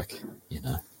too. Like,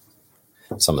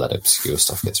 some of that obscure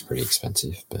stuff gets pretty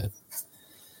expensive, but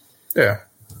Yeah.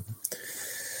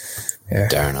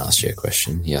 Darren asked you a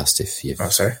question. He asked if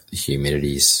the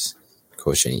humidity's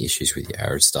caused any issues with your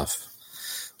arid stuff.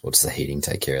 Or does the heating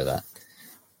take care of that?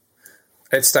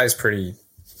 It stays pretty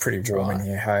warm in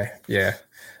here, hey? Yeah.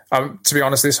 To be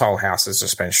honest, this whole house has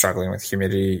just been struggling with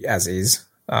humidity as is.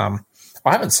 I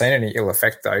haven't seen any ill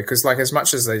effect, though, because like as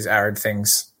much as these arid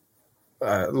things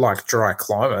like dry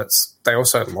climates, they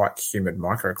also like humid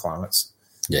microclimates.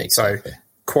 Yeah, exactly. So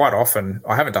quite often,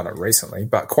 I haven't done it recently,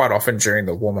 but quite often during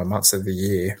the warmer months of the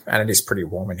year, and it is pretty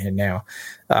warm in here now,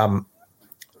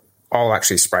 I'll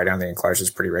actually spray down the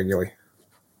enclosures pretty regularly.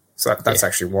 So that's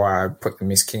actually why I put the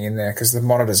Mist King in there, because the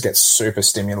monitors get super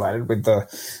stimulated with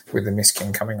the Mist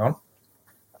King coming on.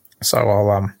 So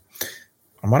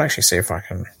I might actually see if I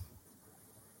can.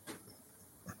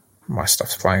 My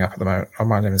stuff's playing up at the moment. I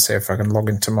might even see if I can log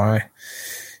into my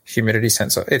humidity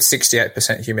sensor. It's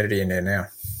 68% humidity in there now.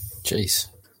 Jeez.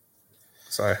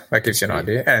 So that gives you an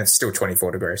idea, and it's still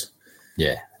 24 degrees.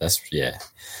 Yeah,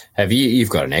 you've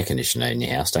got an air conditioner in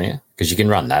your house, don't you? Because you can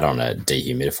run that on a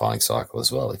dehumidifying cycle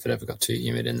as well if it ever got too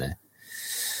humid in there.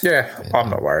 Yeah, I'm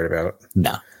not worried about it.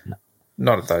 No.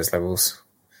 Not at those levels.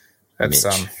 It's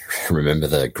Mitch, remember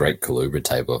the Great Colubra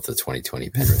table of the 2020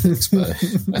 Penrith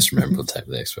Expo? Most memorable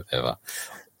table of the Expo ever.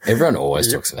 Everyone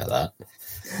always talks about that.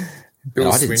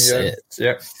 Bill I didn't see it.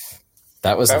 Yep.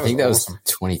 That was awesome.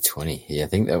 2020. Yeah, I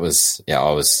think that was. Yeah,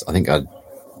 I was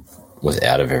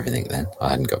out of everything then. I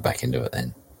hadn't got back into it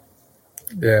then.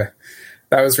 Yeah,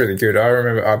 that was really good. I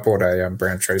remember I bought a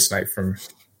brown tree snake from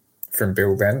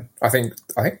Bill then. I think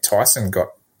Tyson got,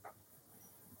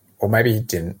 or maybe he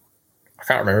didn't. I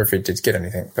can't remember if he did get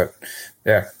anything, but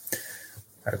yeah,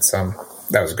 that's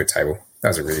that was a good table. That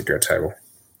was a really good table.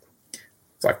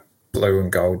 It's like blue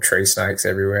and gold tree snakes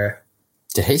everywhere.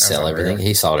 Did he sell everything?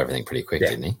 He sold everything pretty quick,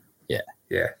 didn't he? Yeah.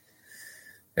 Yeah.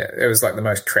 Yeah, it was like the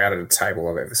most crowded table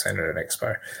I've ever seen at an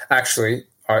expo. Actually,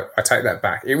 I take that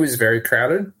back. It was very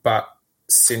crowded, but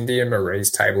Cindy and Marie's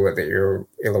table at the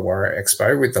Illawarra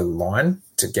Expo with the line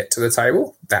to get to the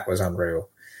table, that was unreal.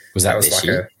 Was that this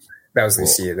year? That was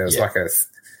this year. There was like a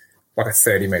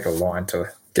 30-meter line to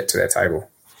get to their table.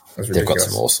 It was ridiculous. They've got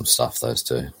some awesome stuff, those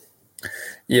two.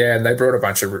 Yeah, and they brought a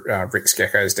bunch of Rick's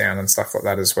geckos down and stuff like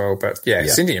that as well. But yeah,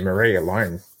 Cindy and Marie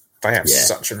alone, they have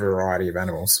such a variety of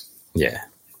animals. Yeah.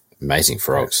 Amazing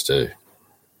frogs too.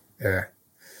 Yeah.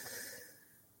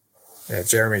 Yeah,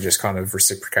 Jeremy just kind of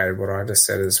reciprocated what I just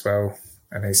said as well.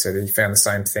 And he said he found the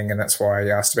same thing, and that's why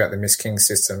he asked about the Mist King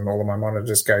system. All of my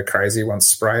monitors go crazy once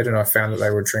sprayed, and I found that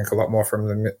they would drink a lot more from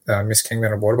the Mist King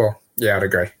than a water bowl. Yeah, I'd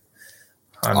agree.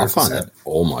 100%. I find that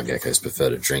all my geckos prefer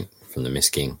to drink from the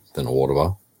Mist King than a water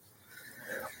bowl.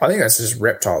 I think that's just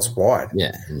reptiles wide.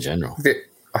 Yeah, in general.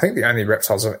 I think the only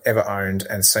reptiles I've ever owned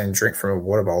and seen drink from a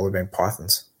water bowl have been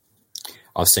pythons.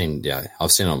 I've seen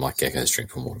all my geckos drink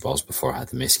from water bowls before I had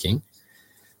the Mist King.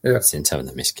 Yeah. Since having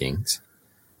the Mist Kings,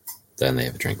 they only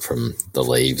ever drink from the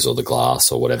leaves or the glass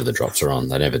or whatever the drops are on.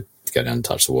 They never go down and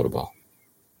touch the water bowl.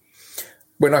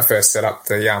 When I first set up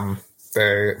the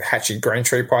Hatchie green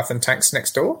tree python tanks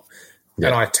next door,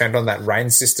 and I turned on that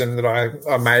rain system that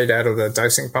I made out of the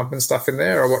dosing pump and stuff in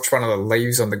there, I watched one of the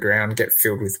leaves on the ground get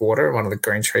filled with water, and one of the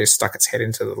green trees stuck its head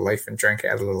into the leaf and drank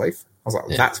out of the leaf. I was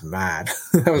like, that's mad.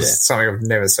 That was something I've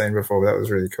never seen before, but that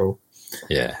was really cool.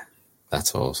 Yeah,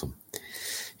 that's awesome.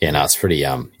 Yeah, no, it's pretty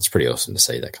awesome to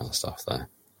see that kind of stuff, though.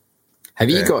 Have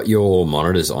you got your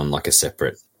monitors on like a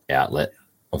separate outlet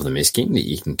of the misking that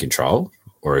you can control,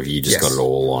 or have you just got it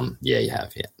all on? Yeah, you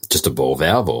have. Yeah, just a ball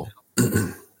valve, or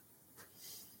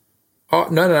oh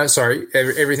no, sorry,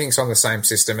 everything's on the same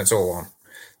system. It's all on.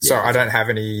 So I don't have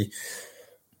any.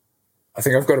 I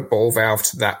think I've got a ball valve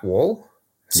to that wall,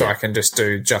 so I can just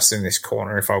do just in this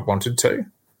corner if I wanted to.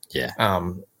 Yeah.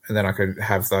 And then I could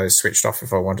have those switched off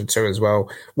if I wanted to as well.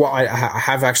 Well, I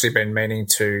have actually been meaning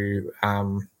to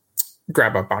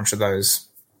grab a bunch of those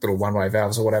little one-way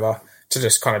valves or whatever to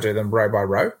just kind of do them row by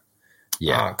row.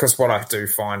 Yeah. Because what I do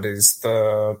find is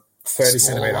the 30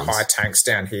 centimetre high tanks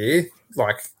down here,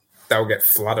 like they'll get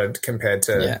flooded compared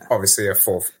to obviously a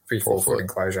 4-foot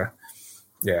enclosure.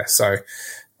 Yeah. So,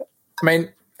 I mean,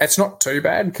 it's not too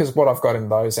bad because what I've got in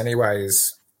those anyway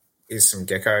is some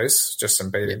geckos, just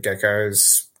some beaded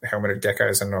geckos, helmeted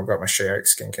geckos, and I've got my she-oak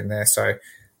skink in there. So,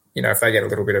 you know, if they get a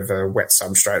little bit of a wet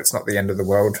substrate, it's not the end of the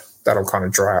world. That'll kind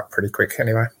of dry up pretty quick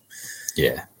anyway.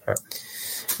 Yeah.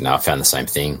 No, I found the same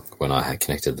thing when I had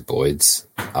connected the Boyds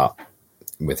up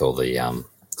with all the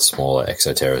smaller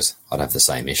Exoterras. I'd have the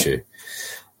same issue.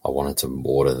 I wanted to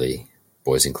water the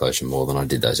Boyds enclosure more than I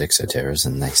did those Exoterras,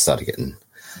 and they started getting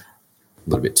a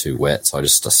little bit too wet, so I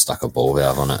just stuck a ball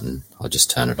valve on it and I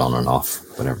just turn it on and off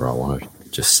whenever I wanted,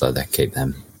 just so they keep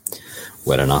them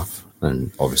wet enough.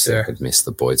 And obviously I could miss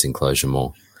the Boyd's enclosure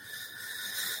more.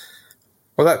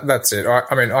 Well, that's it.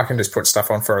 I mean, I can just put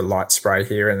stuff on for a light spray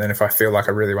here, and then if I feel like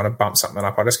I really want to bump something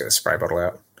up, I just get a spray bottle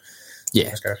out. Yeah.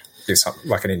 Just go give something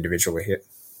like an individual a hit.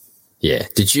 Yeah.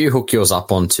 Did you hook yours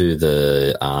up onto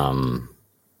the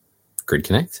Grid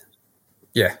Connect?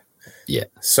 Yeah. Yeah.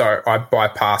 So I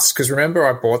bypassed, because remember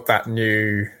I bought that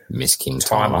new Misking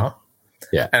timer.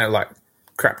 Yeah. And it like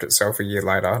crapped itself a year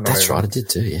later. That's right, it did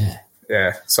too, yeah.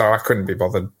 Yeah. So I couldn't be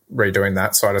bothered redoing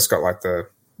that. So I just got like the,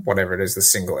 whatever it is, the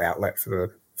single outlet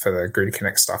for the Grid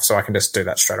Connect stuff. So I can just do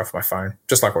that straight off my phone,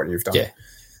 just like what you've done. Yeah.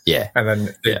 Yeah. And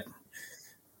then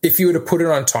if you were to put it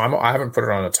on a timer, I haven't put it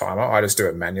on a timer. I just do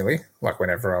it manually, like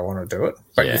whenever I want to do it.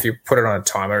 But if you put it on a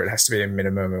timer, it has to be a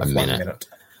minimum of 1 minute.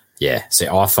 Yeah. See,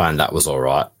 I find that was all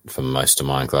right for most of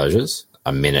my enclosures.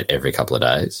 A minute every couple of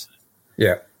days.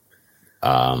 Yeah.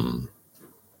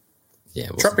 Yeah.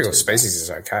 Tropical species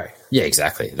is okay. Yeah,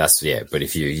 exactly. That's but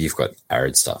if you've got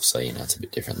arid stuff, so you know it's a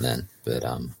bit different then. But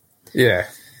yeah.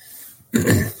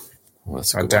 Well,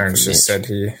 Darren's just said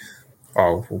here.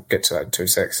 Oh, we'll get to that in 2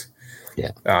 secs.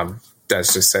 Yeah.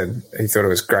 Daz just said he thought it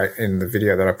was great in the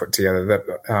video that I put together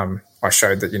that I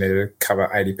showed that you need to cover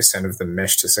 80% of the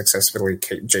mesh to successfully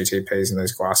keep GTPs in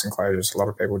those glass enclosures. A lot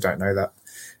of people don't know that.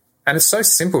 And it's so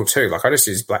simple too. Like I just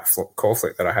used black core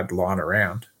flit that I had lying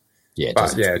around. Yeah, it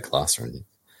doesn't have to be glass or anything.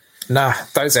 Nah,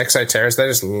 those Exoterras, they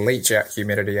just leach out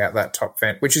humidity out that top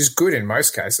vent, which is good in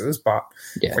most cases, but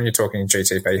when you're talking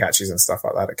GTP hatches and stuff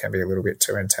like that, it can be a little bit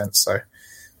too intense. So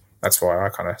that's why I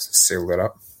kind of sealed it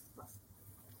up.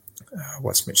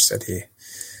 What's Mitch said here?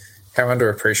 How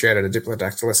underappreciated are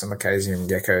Diplodactylus and Lacasium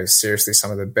geckos. Seriously,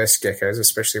 some of the best geckos,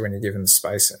 especially when you're given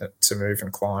space to move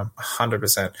and climb.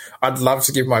 100%. I'd love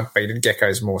to give my beaded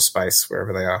geckos more space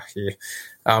wherever they are here,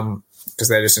 because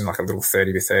they're just in like a little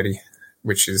 30 by 30,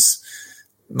 which is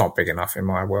not big enough in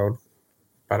my world.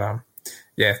 But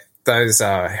those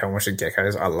helmeted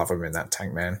geckos, I love them in that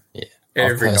tank, man. Yeah,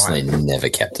 I've personally never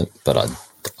kept them, but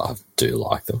I do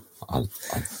like them.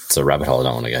 It's a rabbit hole I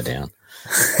don't want to go down.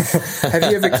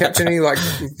 Have you ever kept any like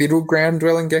little ground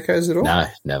dwelling geckos at all? No,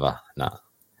 never. No,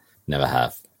 never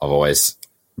have. I've always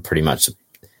pretty much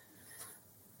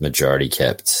majority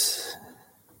kept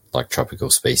like tropical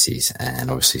species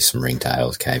and obviously some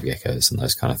ringtails, cave geckos and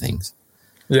those kind of things.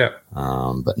 Yeah.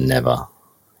 But never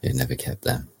kept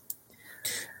them.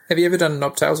 Have you ever done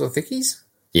knobtails or thickies?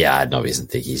 Yeah, I had knobbies and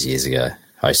thickies years ago.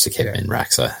 I used to keep them in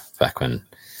Raxa back when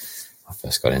I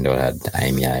first got into it. I had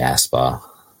Amy A, Aspar.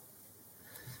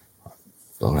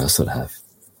 What else did I have?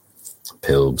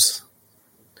 Pilbs.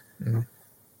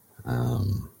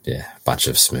 A bunch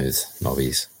of smooth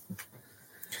knobbies.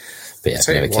 But yeah,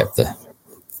 I've never kept the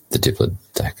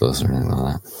Diplodactylus or anything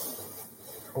like that.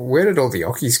 Where did all the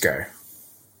Ockies go?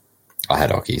 I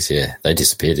had Ockies, yeah. They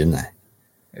disappeared, didn't they?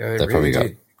 Yeah, they probably got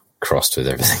crossed with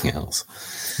everything else.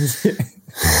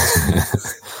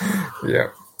 Yeah.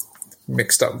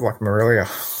 Mixed up like Morelia.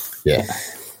 Yeah.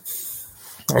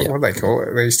 What do they call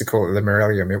it? They used to call it the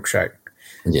Morelia milkshake.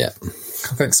 Yeah.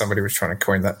 I think somebody was trying to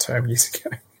coin that term years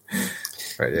ago.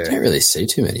 But yeah. You don't really see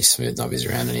too many smooth knobbies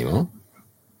around anymore.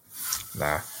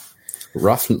 Nah.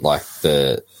 Rough, like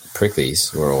the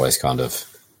pricklies were always kind of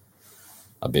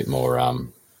a bit more,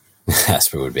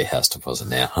 Asper would be house deposit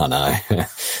now, I know.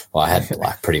 Well, I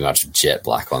had pretty much jet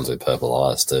black ones with purple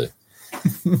eyes too.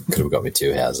 Could have got me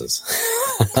 2 houses.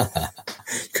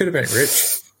 Could have been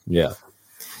rich. Yeah.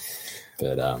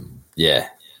 But, yeah,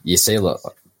 you see a lot.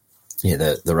 Yeah,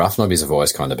 the rough knobbies have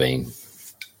always kind of been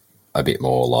a bit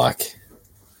more like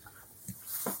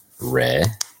rare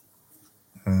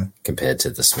compared to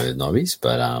the smooth knobbies.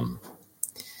 But,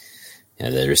 you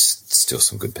know, there is still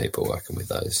some good people working with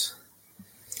those.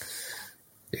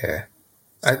 Yeah.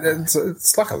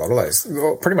 It's like a lot of those.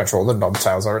 Well, pretty much all the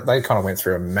knobtails, they kind of went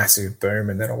through a massive boom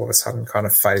and then all of a sudden kind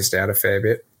of phased out a fair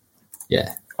bit.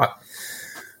 Yeah. I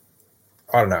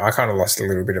don't know. I kind of lost a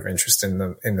little bit of interest in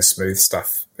the smooth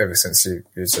stuff ever since you're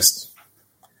just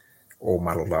all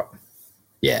muddled up.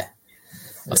 Yeah.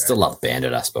 I still love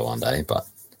Bandit Asper one day, but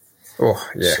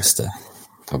it's just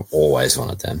I've always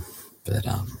wanted them. But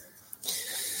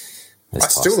I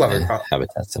still love it.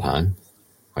 Habitats at home.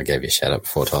 I gave you a shout out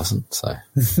before, Tyson. So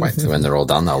wait till when they're all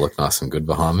done, they'll look nice and good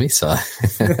behind me. So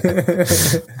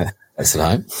that's at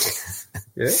home.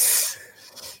 Yeah.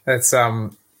 That's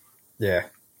yeah.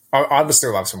 I would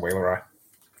still love some Wheeler Eye.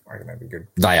 I reckon that'd be good.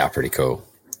 They are pretty cool.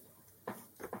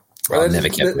 Well, I've never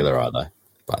kept Wheeler Eye though,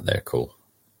 but they're cool.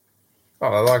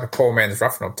 Oh, they're like a poor man's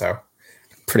rough knobtail.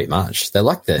 Pretty much. They're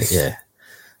like they're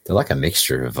like a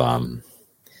mixture of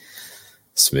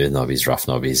smooth knobbies, rough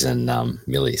knobbies, and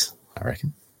millies, I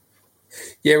reckon.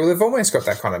 Yeah, well, they've almost got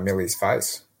that kind of millie's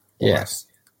face. Almost.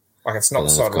 Yeah. Like it's not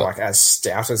sort of like as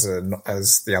stout as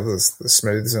the others, the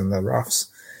smooths and the roughs.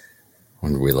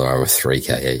 One Wheeler Eye with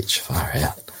 3K each. Far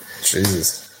out.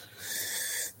 Jesus.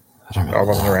 I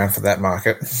wasn't around for that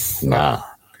market. Nah.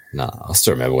 I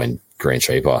still remember when green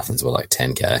tree pythons were like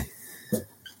 10K.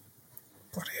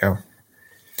 Bloody hell.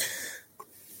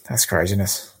 That's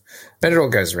craziness. But it all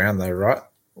goes around though, right?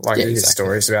 Like you hear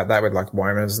stories about that with like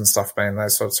Womas and stuff being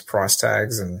those sorts of price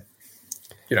tags and,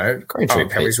 you know, green tree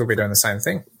Pellies will be doing the same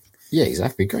thing. Yeah,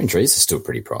 exactly. Green trees are still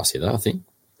pretty pricey though, I think.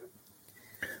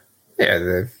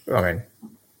 Yeah,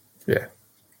 yeah.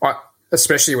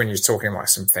 Especially when you're talking like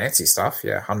some fancy stuff,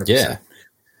 yeah, 100%. Yeah.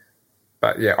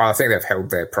 But yeah, I think they've held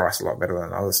their price a lot better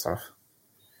than other stuff.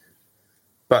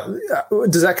 But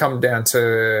does that come down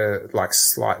to like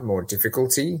slight more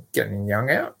difficulty getting young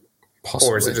out?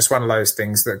 Possibly. Or is it just one of those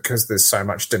things that because there's so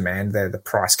much demand there, the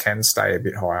price can stay a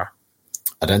bit higher?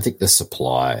 I don't think the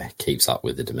supply keeps up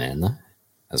with the demand though,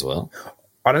 as well.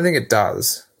 I don't think it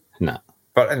does. No.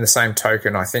 But in the same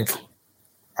token, I think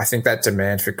that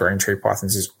demand for green tree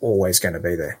pythons is always going to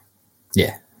be there.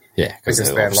 Yeah. Yeah. Because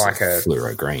they're like a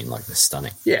fluoro green, like they're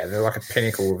stunning. Yeah, they're like a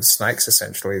pinnacle of snakes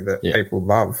essentially that people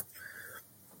love.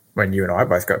 When you and I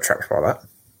both got trapped by that.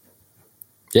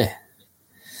 Yeah.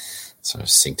 So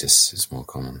Cinctus is more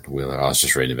common. Wheeler. I was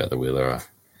just reading about the Wheeler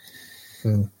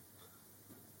Eye.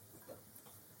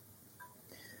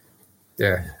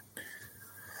 Yeah.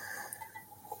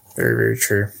 Very, very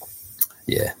true.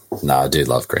 Yeah. No, I do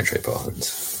love green tree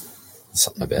pythons. There's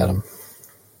something about them.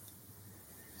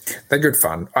 They're good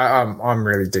fun. I'm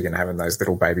really digging having those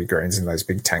little baby greens in those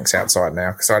big tanks outside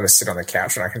now because I just sit on the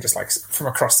couch and I can just like from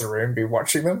across the room be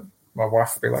watching them. My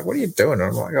wife will be like, "What are you doing?" And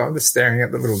I'm like, "Oh, I'm just staring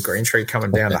at the little green tree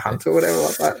coming down the hunt or whatever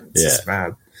like that." It's just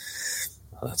mad.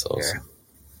 Oh, that's awesome. Yeah.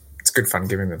 It's good fun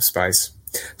giving them space.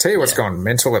 Tell you what's gone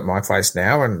mental at my place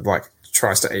now and like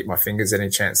tries to eat my fingers any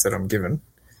chance that I'm given.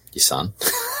 Your son.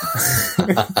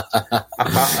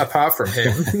 apart from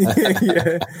him.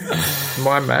 Yeah.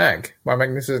 My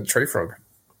magnificent tree frog.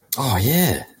 Oh,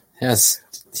 yeah. Has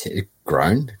it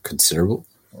grown considerable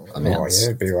amounts? Oh, yeah,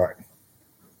 it'd be like,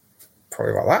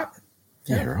 probably like that.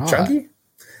 Yeah, right. Chunky.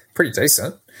 Pretty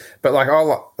decent. But like,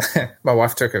 my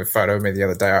wife took a photo of me the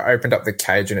other day. I opened up the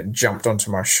cage and it jumped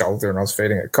onto my shoulder and I was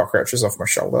feeding it cockroaches off my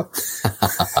shoulder.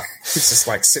 It's just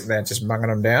like sitting there just munging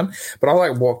them down. But I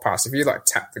like walk past. If you like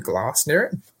tap the glass near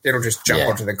it, it'll just jump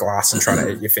onto the glass and try to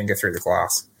eat your finger through the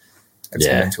glass. It's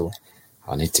mental.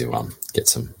 I need to get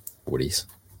some woodies.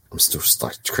 I'm still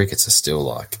like crickets are still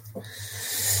like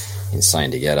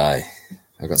insane to get. I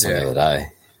got some the other day,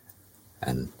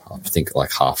 and I think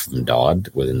like half of them died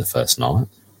within the first night.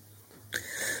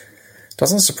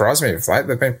 Doesn't surprise me of late.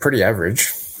 They've been pretty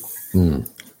average.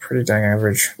 Pretty dang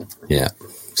average. Yeah.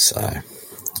 So I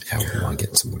wouldn't mind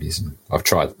getting some woodies. And I've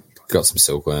got some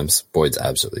silkworms. Boyd's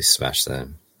absolutely smashed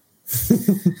them.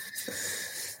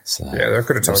 So yeah, they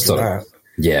could have told you that.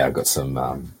 Yeah, I've got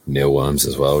some mealworms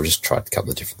as well. Just tried a couple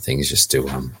of different things just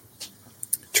to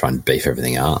try and beef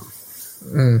everything up.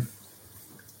 Yeah,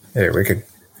 we could.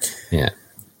 Yeah.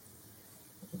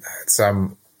 It's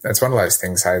one of those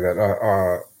things, hey, that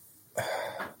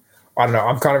I don't know.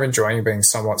 I'm kind of enjoying being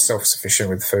somewhat self-sufficient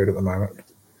with food at the moment.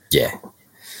 Yeah.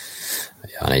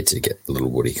 I need to get the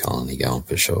little woody colony going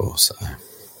for sure. So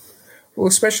Well,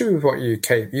 especially with what you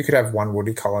keep, you could have one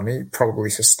woody colony probably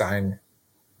sustain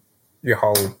your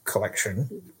whole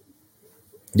collection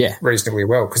Yeah, reasonably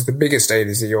well, because the biggest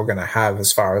eaters that you're going to have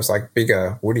as far as like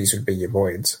bigger woodies would be your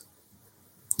voids.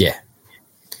 yeah,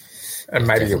 And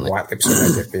maybe definitely. your white lips when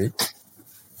they get big.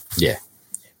 yeah.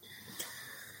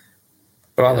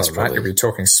 But other That's than that, probably- you'll be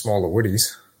talking smaller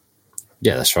woodies.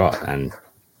 Yeah, that's right. And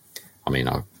I mean,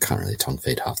 I can't really tongue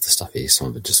feed half the stuff here. Some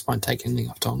of it just won't take anything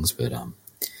off tongs, but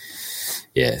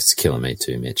yeah, it's killing me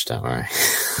too, Mitch. Don't worry.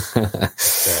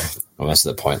 Almost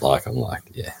at the point, like I'm like,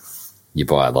 yeah, you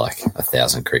buy like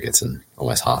 1,000 crickets and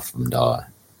almost half of them die.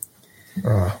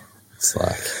 Oh. It's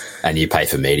like, and you pay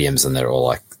for mediums, and they're all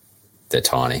like, they're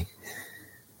tiny.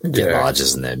 Get Yeah.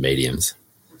 larges and they're mediums.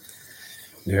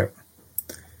 Yeah.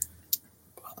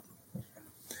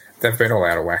 They've been all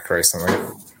out of whack recently.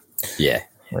 Yeah,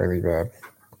 Really bad.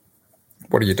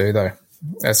 What do you do, though?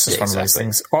 That's just Yeah, one of those exactly.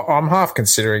 things. I'm half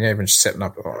considering even setting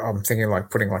up, I'm thinking like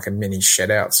putting like a mini shed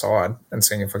outside and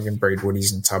seeing if I can breed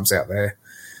woodies and tubs out there.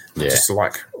 yeah, Just to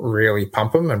like really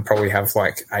pump them and probably have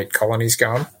like 8 colonies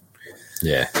going.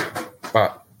 yeah,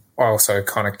 But I also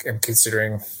kind of am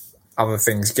considering other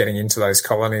things getting into those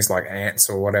colonies like ants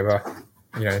or whatever,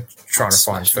 you know, trying to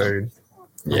find Smash them. food.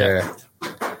 yeah.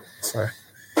 So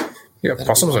you got That'd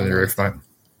possums be on your fun. roof, mate.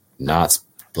 No, it's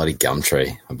bloody gum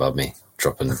tree above me,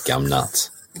 dropping gum nuts.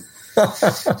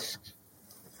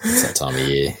 It's that time of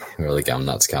year where all the gum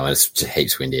nuts come. It's just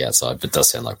heaps windy outside, but it does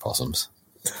sound like possums.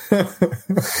 I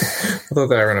thought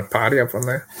they were in a party up on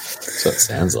there. That's what it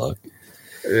sounds like.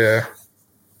 Yeah.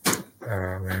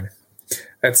 Oh man,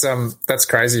 that's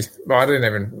crazy. I didn't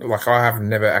even like. I have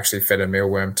never actually fed a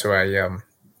mealworm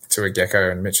to a gecko,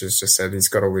 and Mitch has just said he's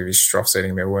got all of his troughs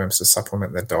eating mealworms to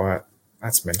supplement their diet.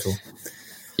 That's mental.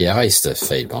 Yeah, I used to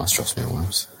feed my Strauss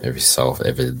mealworms every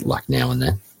like now and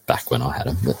then, back when I had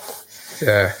them. But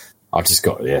Yeah, I've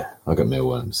got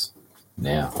mealworms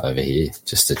now over here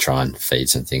just to try and feed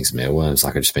some things mealworms.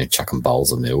 Like I've just been chucking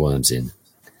bowls of mealworms in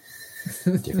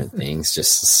different things,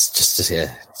 just to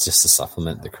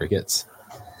supplement the crickets.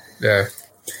 yeah,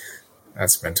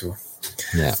 that's mental.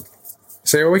 Yeah,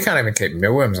 So we can't even keep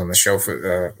mealworms on the shelf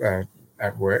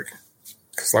at work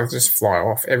because like just fly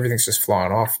off. Everything's just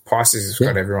flying off. Pisces has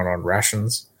got everyone on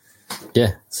rations.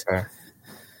 yeah, So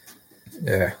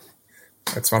yeah,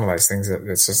 it's one of those things that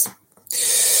it's just.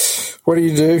 What do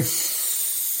you do? yeah, What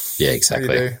do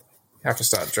exactly. you do? You have to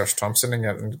start Josh Thompsoning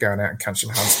it and going out and catching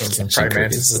huntsmans and Catching prey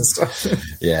mantises and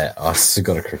stuff. Yeah, I still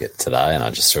got a cricket today, and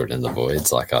I just threw it in the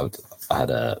voids. Like I had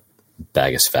a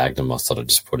bag of sphagnum I thought I'd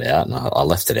just put out, and I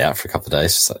left it out for a couple of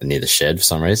days near the shed for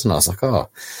some reason. I was like, oh,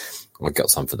 I got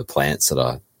some for the plants that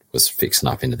I was fixing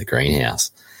up into the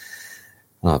greenhouse.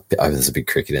 And there's a big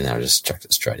cricket in there. I just chucked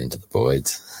it straight into the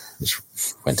voids.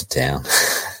 Just went to town.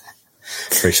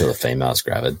 Pretty sure the female's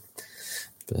gravid.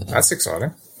 But, That's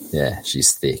exciting. yeah,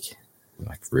 she's thick,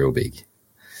 like real big.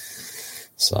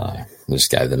 So I just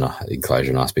gave the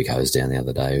enclosure a nice big hose down the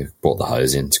other day. Brought the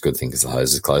hose in. It's a good thing because the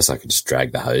hose is close. I could just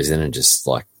drag the hose in and just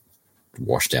like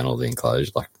wash down all the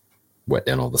enclosure, like wet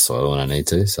down all the soil when I need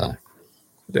to. So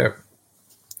Yep.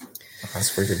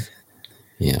 That's wicked.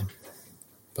 yeah,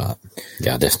 but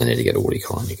yeah, I definitely need to get a woody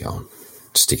colony going.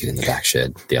 Stick it in the back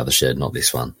shed, the other shed, not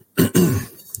this one,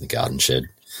 the garden shed.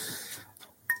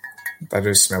 They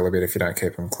do smell a bit if you don't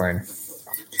keep them clean.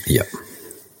 Yep.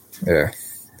 Yeah.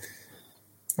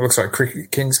 It looks like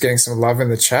Cricket King's getting some love in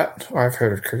the chat. I've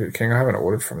heard of Cricket King. I haven't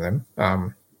ordered from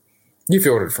them. You've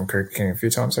ordered from Cricket King a few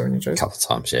times, haven't you, A Jason? couple of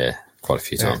times, yeah, quite a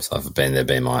few Yeah. times. I've been there.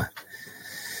 Been my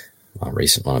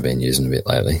recent one. I've been using a bit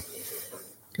lately.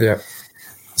 Yeah.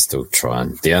 Still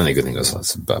trying. The only good thing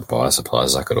was buy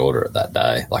supplies. I could order it that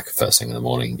day, like first thing in the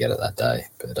morning, and get it that day.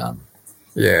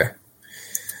 Yeah.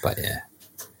 But yeah,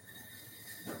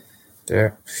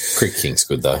 Yeah. Cricket King's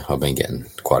good though. I've been getting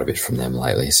quite a bit from them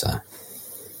lately. So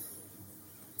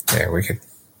Yeah, wicked.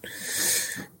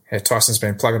 Yeah, Tyson's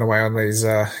been plugging away on these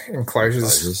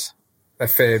enclosures a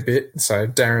fair bit. So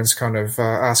Darren's kind of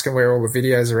asking where all the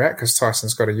videos are at because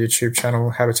Tyson's got a YouTube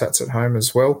channel, Habitats at Home,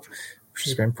 as well, which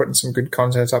has been putting some good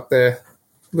content up there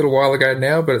a little while ago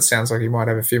now, but it sounds like he might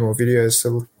have a few more videos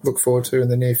to look forward to in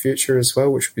the near future as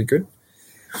well, which would be good.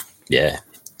 yeah,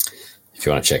 if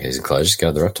you want to check his enclosures, go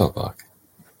to the Reptile Park.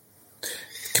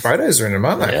 Komodos are in them,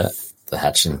 aren't they? Yeah, the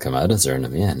hatching Komodos are in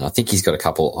them. Yeah, and I think he's got a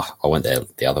couple. I went there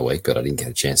the other week, but I didn't get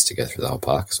a chance to go through the whole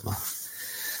park because my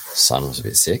son was a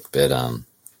bit sick. But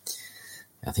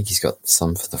I think he's got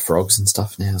some for the frogs and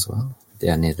stuff now as well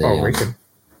down near the wicked.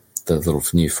 the little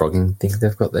new frogging thing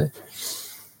they've got there.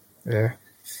 Yeah.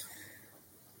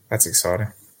 That's exciting.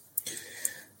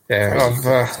 Yeah,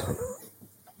 I've...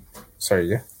 sorry,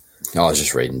 yeah. I was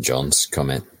just reading John's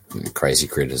comment. Crazy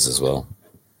Critters as well.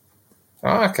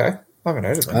 Oh, okay. I haven't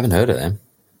heard of I them. haven't heard of them.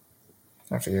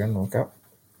 After you look up.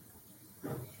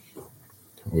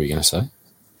 What were you going to say?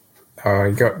 Oh,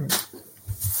 you got...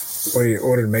 Well, you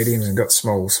ordered mediums and got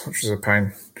smalls, which is a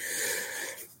pain.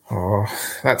 Oh,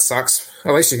 that sucks.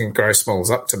 At least you can grow smalls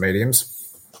up to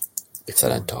mediums. If they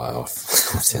don't die off.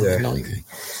 That's the annoying thing.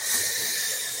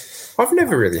 I've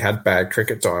never really had bad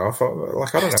cricket die off.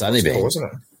 Like, I don't know what's causing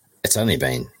it. It's only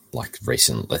been, like,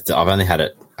 recent. I've only had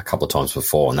it a couple of times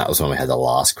before, and that was when we had the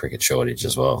last cricket shortage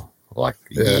as well, like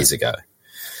years ago.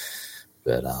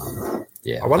 But,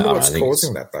 yeah. I wonder what's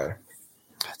causing that, though.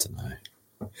 I don't know.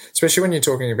 Especially when you're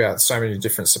talking about so many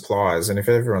different suppliers, and if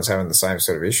everyone's having the same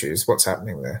sort of issues, what's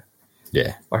happening there?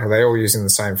 Yeah. Like, are they all using the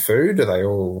same food? Are they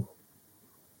all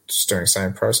just doing the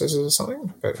same processes or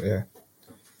something? But, yeah.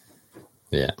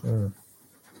 Yeah.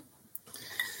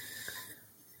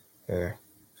 Yeah.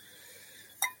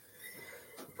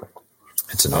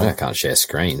 It's annoying I can't share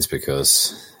screens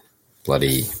because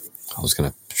I was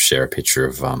going to share a picture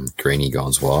of Greenie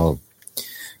Gone Wild's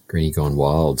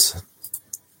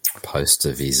post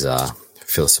of his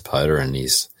Phil Sapota and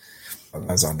his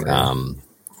That's unreal.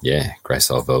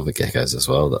 Graceful velvet geckos as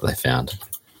well that they found.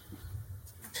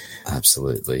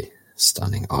 Absolutely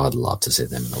stunning. I'd love to see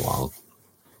them in the wild.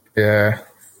 Yeah.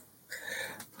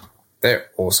 They're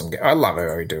awesome. I love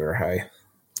Oedura, hey.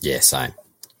 Yeah, same.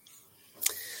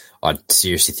 I'd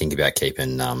seriously think about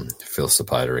keeping Phil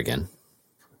Sapota again.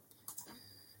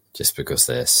 Just because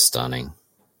they're stunning.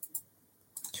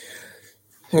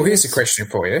 Well, here's a question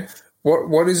for you.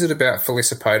 What is it about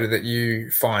Felicipota that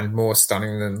you find more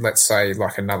stunning than, let's say,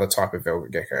 like another type of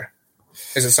velvet gecko?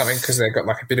 Is it something because they've got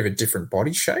like a bit of a different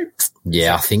body shape?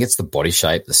 Yeah, I think it's the body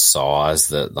shape, the size,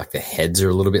 the heads are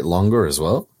a little bit longer as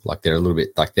well. Like they're a little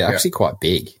bit, like they're actually quite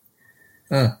big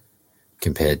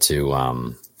compared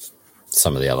to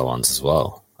some of the other ones as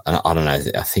well. And I don't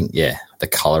know, I think, the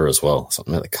colour as well.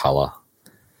 Something about the colour.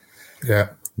 Yeah.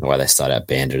 The way they start out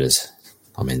banded is,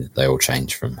 I mean, they all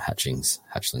change from hatchlings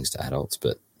to adults,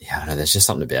 but yeah, I don't know, there's just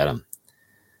something about them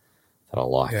that I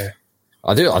like. Yeah.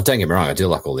 I don't get me wrong, I do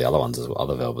like all the other ones as well,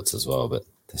 other velvets as well, but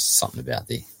there's something about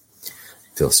the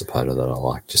Phil Sapota that I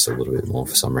like just a little bit more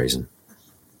for some reason.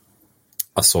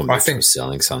 I saw Mitch was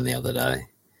selling some the other day.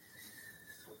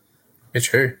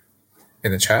 Mitch who?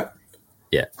 In the chat?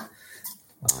 Yeah.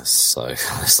 I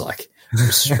was like,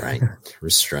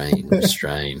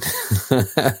 restrain.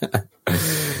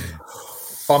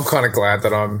 I'm kind of glad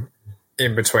that I'm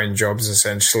in between jobs,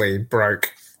 essentially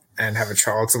broke and have a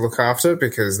child to look after,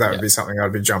 because that would be something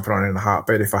I'd be jumping on in a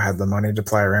heartbeat if I had the money to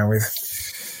play around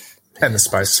with and the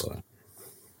space.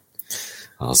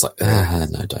 I was like,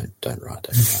 no, don't write.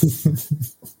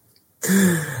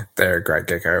 They're a great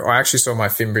gecko. I actually saw my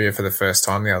Fimbria for the first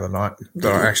time the other night.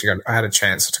 I had a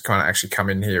chance to kind of actually come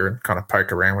in here and kind of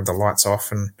poke around with the lights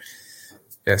off, and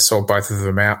saw both of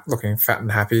them out looking fat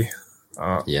and happy.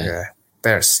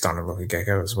 They're a stunning looking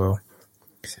gecko as well.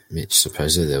 Mitch,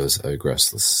 supposedly there was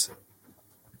Ogrossless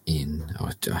in.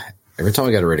 Every time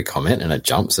I go to read a comment and it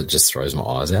jumps, it just throws my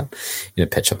eyes out.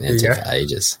 Pet Shop in there for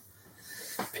ages.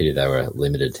 Pity they were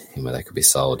limited in where they could be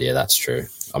sold. Yeah, that's true.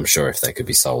 I'm sure if they could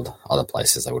be sold other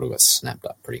places, they would have got snapped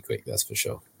up pretty quick. That's for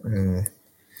sure.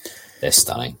 They're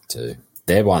stunning too.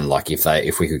 They're one, like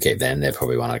if we could keep them, they're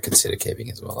probably one I'd consider keeping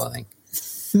as well, I think.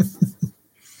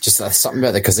 Just something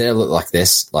about that, because they look like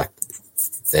this, like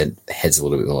their head's a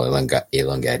little bit more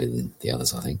elongated than the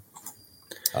others, I think.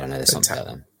 I don't know. There's something about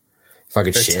them. If I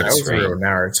could share the screen. Real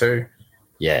narrow too.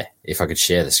 Yeah, if I could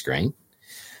share the screen.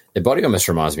 Their body almost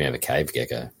reminds me of a cave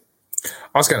gecko.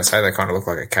 I was going to say they kind of look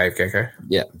like a cave gecko.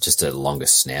 Yeah, just a longer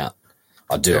snout.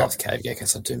 I do love the cave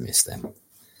geckos. I do miss them.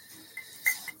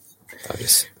 They're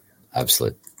just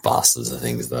absolute bastards of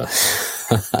things, though.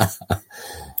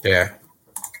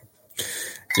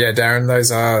 Yeah, Darren,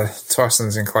 those are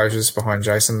Tyson's enclosures behind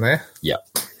Jason there. Yep.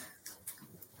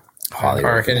 I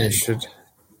reckon you should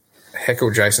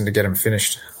heckle Jason to get them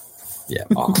finished. Yeah,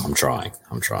 I'm trying.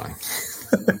 I'm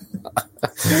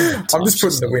just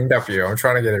putting the wind up here. I'm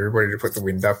trying to get everybody to put the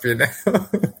wind up here now.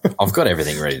 I've got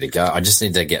everything ready to go. I just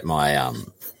need to get my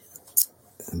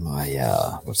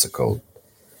what's it called?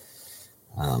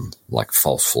 Like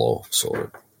false floor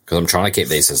sorted, because I'm trying to keep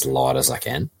these as light as I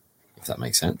can, if that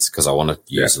makes sense. Because I want to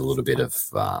use a little bit of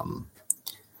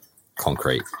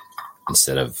concrete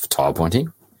instead of tile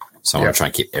pointing. So I want to try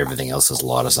and keep everything else as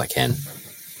light as I can.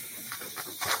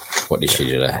 What issue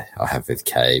did I have with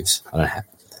caves? I don't have.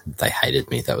 They hated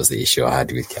me. That was the issue I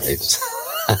had with caves.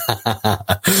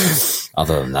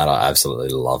 Other than that, I absolutely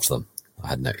loved them. I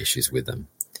had no issues with them.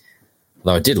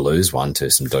 Though I did lose one to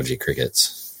some dodgy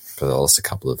crickets, I lost a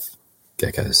couple of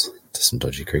geckos to some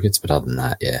dodgy crickets, but other than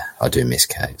that, yeah, I do miss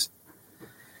caves.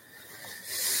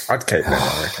 I'd keep them,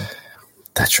 I reckon.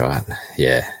 That's right.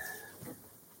 Yeah.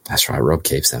 That's right. Rob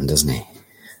keeps them, doesn't he?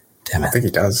 Damn it. I think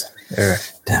he does. Yeah.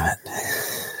 Damn it.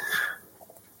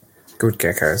 Good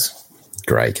geckos.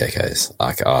 Great geckos.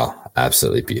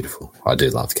 Absolutely beautiful. I do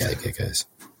love cave geckos.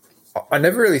 I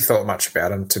never really thought much about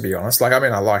them, to be honest. Like, I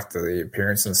mean, I liked the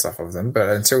appearance and stuff of them, but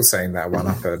until seeing that one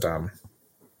up at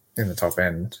in the top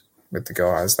end with the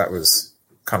guys, that was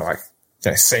kind of like,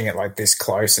 you know, seeing it like this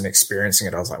close and experiencing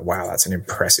it, I was like, wow, that's an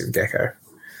impressive gecko.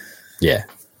 Yeah.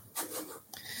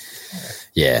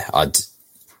 Yeah,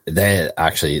 they're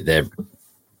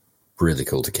really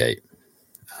cool to keep.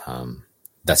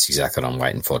 That's exactly what I'm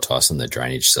waiting for, Tyson, the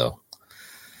drainage cell.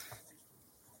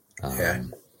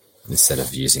 Instead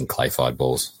of using clay-fired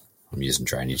balls, I'm using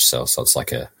drainage cell. So it's like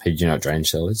do you know what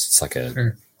drainage cell is? It's like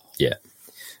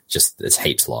it's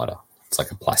heaps lighter. It's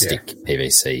like a plastic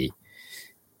PVC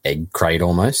egg crate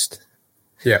almost.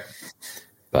 Yeah.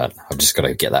 But I've just got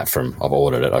to get that I've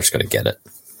ordered it. I've just got to get it.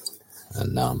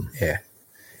 And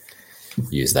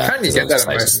use that. Can't you get that at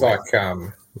most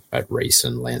at Reese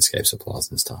and Landscape Supplies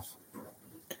and stuff?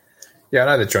 Yeah, I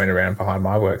know the joint around behind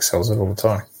my work sells it all the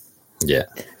time. Yeah.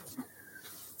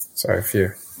 So if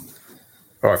you've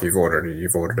ordered it,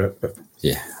 you've ordered it. But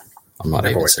yeah, I might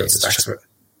even see stacks of it.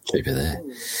 Cheaper there.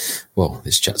 Well,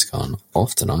 this chat's gone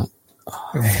off tonight.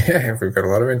 Yeah, we've got a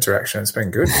lot of interaction. It's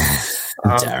been good.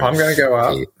 I'm going to go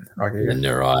up. The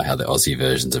Nurai, how the Aussie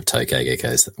versions of Tokay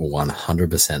geckos,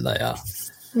 100% they are.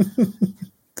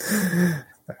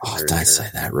 Don't say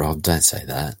that, Rob. Don't say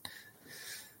that.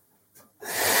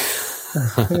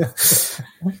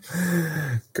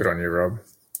 Good on you, Rob.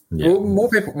 Yeah. Well,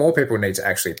 more people need to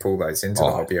actually pull those into the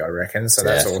hobby, I reckon. So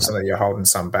that's awesome that you're holding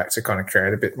some back to kind of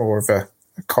create a bit more of a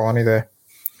colony there.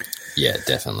 Yeah,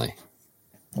 definitely.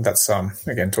 That's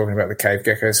again talking about the cave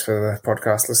geckos for the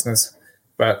podcast listeners.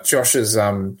 But Josh has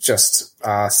just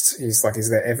asked, he's like, is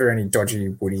there ever any dodgy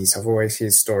woodies? I've always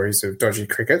heard stories of dodgy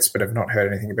crickets, but I've not heard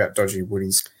anything about dodgy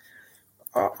woodies.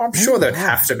 I'm sure there'd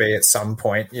have to be at some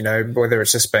point, you know, whether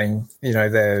it's just being, you know,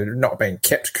 they're not being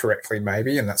kept correctly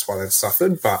maybe, and that's why they've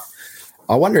suffered. But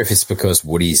I wonder if it's because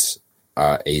woodies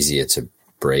are easier to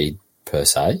breed per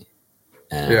se,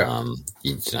 you know,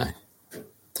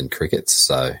 than crickets.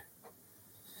 So,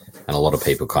 and a lot of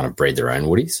people kind of breed their own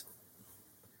woodies.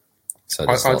 So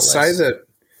I'd say that.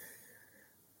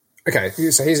 Okay,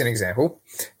 so here's an example.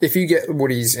 If you get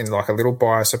woodies in like a little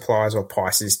Biosupplies or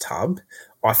Pisces tub,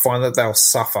 I find that they'll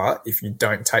suffer if you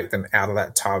don't take them out of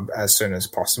that tub as soon as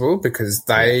possible because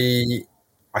I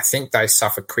think they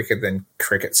suffer quicker than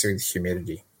crickets with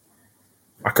humidity.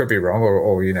 I could be wrong,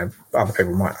 or you know, other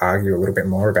people might argue a little bit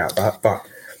more about that, but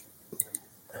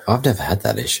I've never had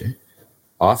that issue.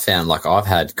 I found like I've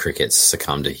had crickets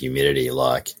succumb to humidity.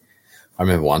 Like I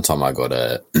remember one time I got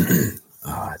you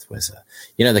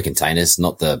know the containers,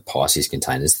 not the Pisces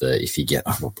containers. If you get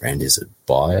what brand is it?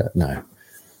 No.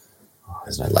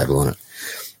 There's no label on it.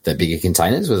 The bigger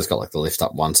containers where it's got like the lift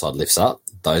up, one side lifts up.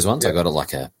 Those ones, I got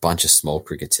like a bunch of small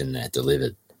crickets in there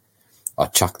delivered. I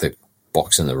chucked the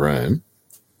box in the room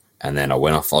and then I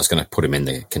went off. I was going to put them in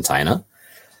the container.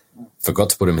 Forgot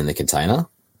to put them in the container.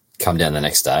 Come down the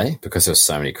next day because there was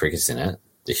so many crickets in it.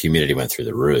 The humidity went through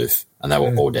the roof and they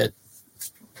were all dead.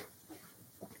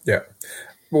 Yeah.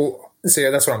 Well, see,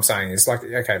 that's what I'm saying. Is like,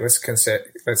 okay, let's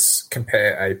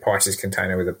compare a Pisces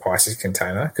container with a Pisces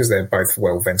container because they're both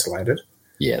well ventilated.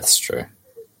 Yeah, that's true.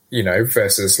 You know,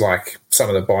 versus like some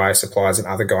of the Biosupplies and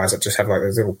other guys that just have like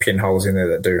those little pinholes in there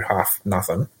that do half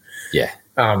nothing. Yeah.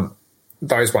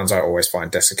 Those ones I always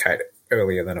find desiccate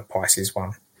earlier than a Pisces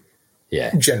one.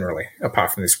 Yeah. Generally,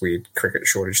 apart from this weird cricket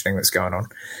shortage thing that's going on.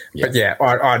 Yeah. But yeah,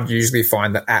 I'd usually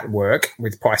find that at work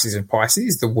with Pisces and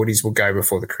Pisces, the woodies will go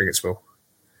before the crickets will.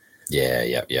 Yeah,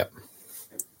 yep. Yeah.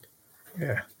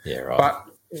 Yeah, right. But,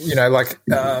 you know, like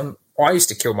I used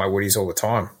to kill my woodies all the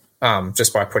time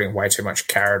just by putting way too much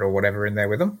carrot or whatever in there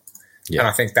with them. Yeah. And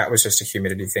I think that was just a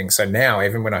humidity thing. So now,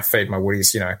 even when I feed my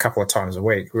woodies, you know, a couple of times a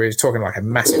week, we're talking like a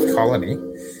massive colony,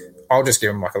 I'll just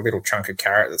give them like a little chunk of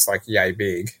carrot that's like yay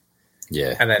big.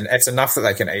 Yeah. And then it's enough that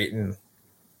they can eat in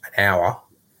an hour.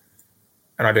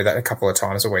 And I do that a couple of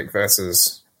times a week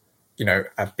versus, you know,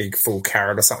 a big full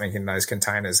carrot or something in those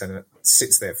containers and it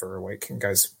sits there for a week and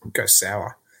goes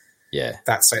sour. Yeah.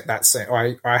 That's it.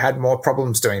 I had more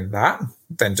problems doing that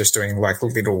than just doing like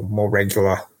little more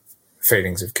regular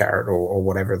feedings of carrot or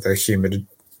whatever the humid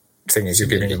thing is you're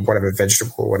giving them, whatever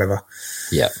vegetable or whatever.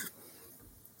 Yeah.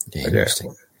 Yeah,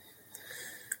 interesting.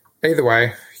 Yeah. Either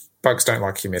way, bugs don't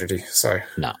like humidity, so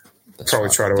no, probably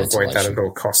try to avoid that at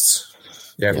all costs.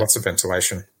 Yeah, lots of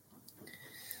ventilation.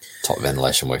 Top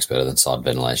ventilation works better than side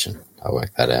ventilation. I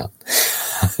worked that out.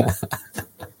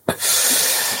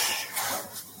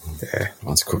 Yeah.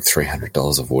 Once cooked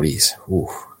 $300 of woodies. Ooh.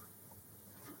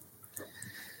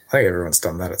 I think everyone's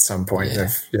done that at some point.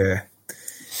 Yeah.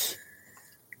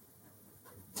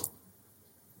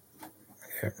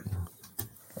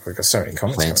 We've got so many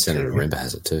comments. Plant Senator Rimba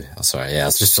has it too. Oh, sorry. Yeah,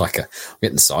 it's just like I'm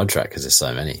getting sidetracked because there's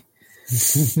so many.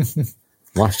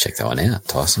 Might have checked that one out,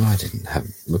 Tyson. I didn't have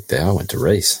looked there. I went to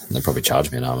Reese. And they probably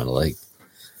charged me an arm and a leg.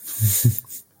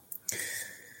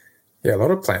 Yeah, a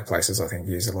lot of plant places, I think,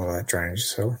 use a lot of that drainage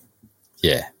as well.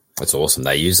 Yeah, it's awesome.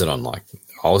 They use it on, like,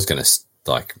 I was going to,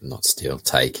 like, not steal,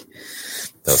 take.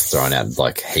 They were throwing out,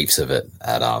 like, heaps of it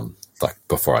at, like,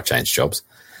 before I changed jobs.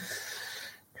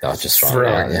 They were just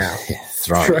throwing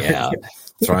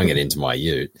it into my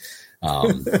ute,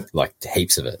 like,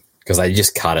 heaps of it. Because they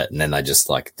just cut it and then they just,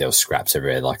 like, there were scraps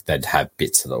everywhere. Like, they'd have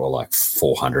bits that were, like,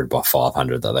 400 by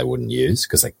 500 that they wouldn't use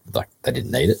because, they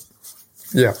didn't need it.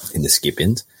 Yeah. In the skip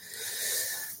bins.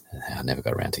 I never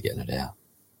got around to getting it out.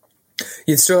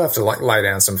 You'd still have to, like, lay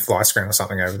down some fly screen or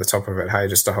something over the top of it, hey,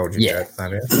 just to hold your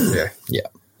dirt.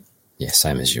 Yeah,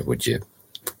 same as you would your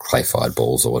clay-fired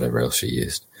balls or whatever else you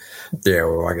used. Yeah,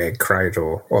 or like egg crate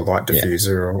or light diffuser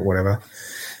or whatever.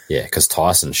 Yeah, because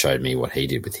Tyson showed me what he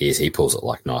did with his. He pulls it,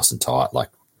 like, nice and tight, like,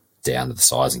 down to the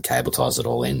size and cable ties it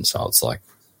all in. So it's, like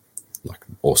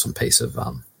an awesome piece of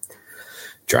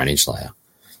drainage layer.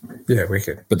 Yeah,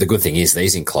 wicked. But the good thing is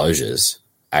these enclosures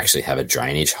actually have a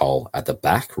drainage hole at the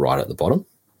back, right at the bottom.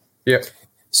 Yep.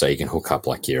 So you can hook up,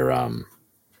 like, your I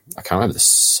can't remember the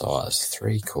size,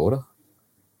 3/4.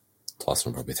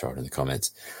 Tyson will probably throw it in the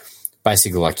comments.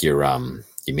 Basically like your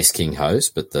Miss King hose,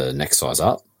 but the next size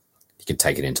up. You can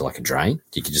take it into, like, a drain.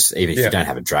 You can just, even if you don't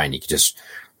have a drain, you can just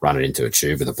run it into a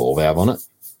tube with a ball valve on it.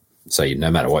 So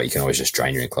no matter what, you can always just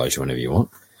drain your enclosure whenever you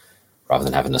want, rather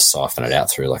than having to siphon it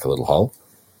out through, like, a little hole.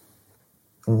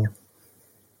 Mm.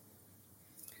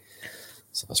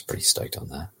 So I was pretty stoked on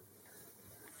that.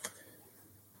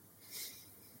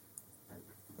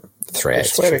 3/8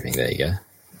 stripping, there you go.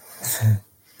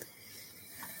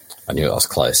 I knew I was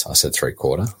close. I said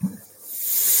 3/4.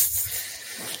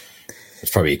 It's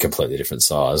probably a completely different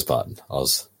size, but I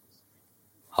was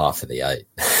half of the 8.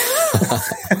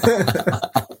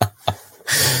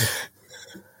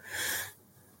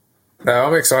 No,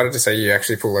 I'm excited to see you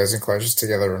actually pull those enclosures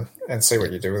together and see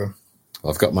what you do with them.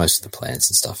 Well, I've got most of the plants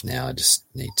and stuff now. I just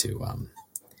need to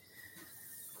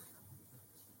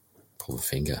pull the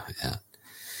finger out.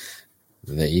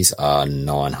 These are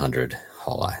 900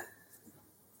 hollow.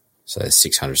 So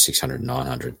 600, 600,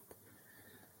 900.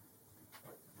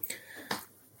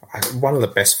 One of the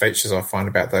best features I find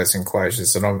about those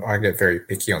enclosures, and I get very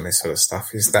picky on this sort of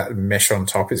stuff, is that mesh on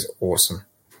top is awesome.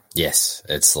 Yes,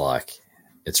 it's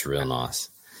real nice.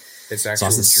 It's actually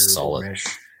nice and solid mesh.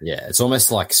 Yeah, it's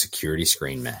almost like security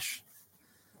screen mesh.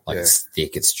 Like, it's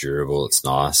thick, it's durable, it's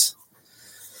nice.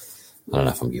 I don't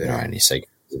know if I'm giving away any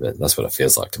secrets, but that's what it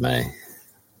feels like to me.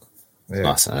 Yeah.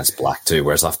 Nice, and it's black too.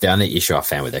 Whereas the only issue I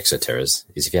found with Exoterras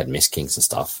is if you had Miss Kings and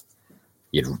stuff,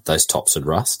 those tops would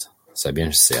rust. So it'd be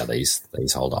interesting to see how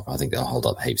these hold up. I think they'll hold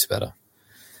up heaps better.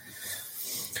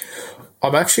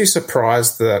 I'm actually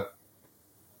surprised that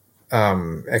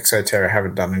Exoterra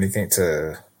haven't done anything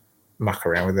to muck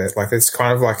around with it. Like, it's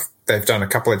kind of like they've done a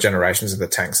couple of generations of the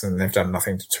tanks and they've done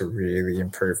nothing to really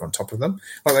improve on top of them.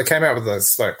 Like, they came out with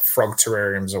those, like, frog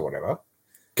terrariums or whatever.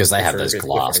 Because they have those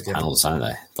glass panels, don't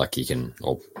they? Like, you can,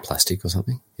 or plastic or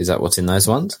something. Is that what's in those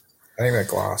ones? I think they're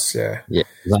glass, yeah. Yeah,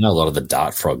 I know a lot of the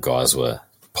dart frog guys were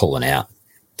pulling out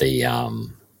the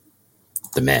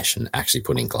mesh and actually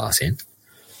putting glass in.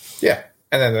 Yeah,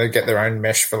 and then they get their own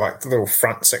mesh for, like, the little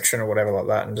front section or whatever like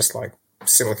that, and just, like,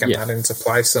 silicone that into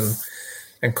place and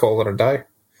call it a day.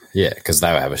 Yeah, because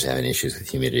they were obviously having issues with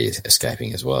humidity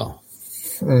escaping as well.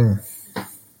 Mm.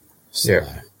 So.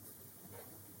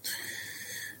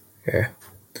 Yeah.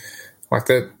 Like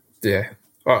that, yeah.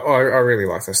 I really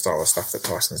like the style of stuff that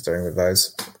Tyson's doing with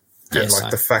those. And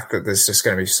the fact that there's just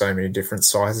going to be so many different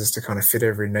sizes to kind of fit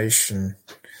every niche. And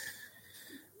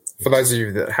for those of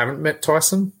you that haven't met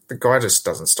Tyson, the guy just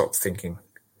doesn't stop thinking.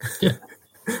 Yeah.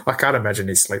 I can't imagine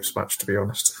he sleeps much, to be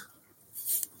honest.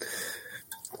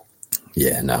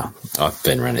 Yeah, no. I've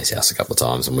been around his house a couple of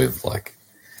times and we've, like,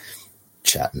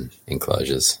 chatting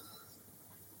enclosures.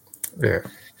 Yeah.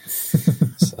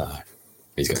 So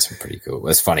he's got some pretty cool.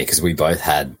 It's funny because we both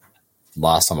had,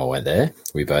 last time I went there,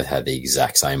 we both had the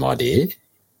exact same idea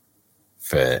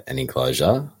for an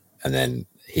enclosure. And then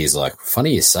he's like,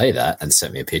 funny you say that, and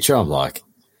sent me a picture. I'm like,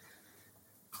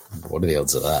 what are the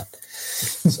odds of that?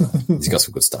 So he's got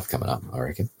some good stuff coming up, I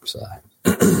reckon. So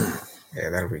yeah,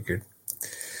 that'll be good.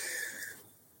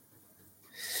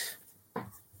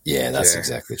 Yeah, that's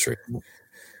exactly true.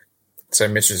 So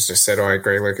Mitch has just said, I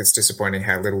agree, Luke. It's disappointing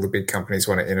how little the big companies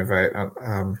want to innovate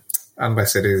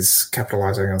unless it is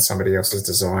capitalizing on somebody else's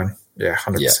design. Yeah,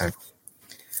 100%.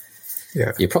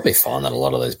 Yeah. You probably find that a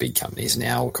lot of those big companies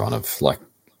now kind of like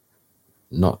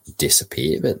not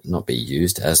disappear, but not be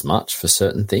used as much for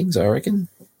certain things, I reckon.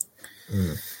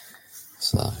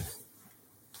 So.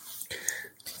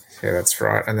 Yeah, that's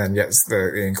right. And then, yes,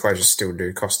 the enclosures still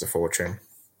do cost a fortune.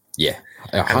 Yeah.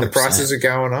 100%. And the prices are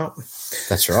going up.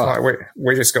 That's right. Like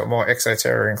we just got more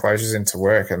Exoterra enclosures into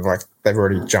work, and like they've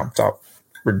already jumped up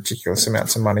ridiculous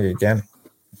amounts of money again.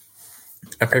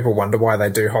 And people wonder why they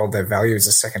do hold their value as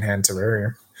a second-hand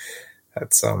terrarium.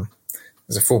 That's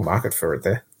there's a full market for it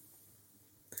there.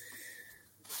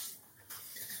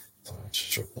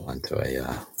 Just replying to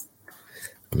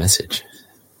a message.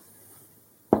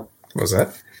 What was that?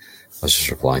 I was just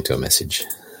replying to a message.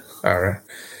 All right.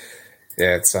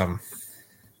 Yeah, it's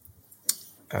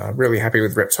really happy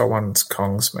with Reptile One's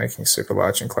Kongs making super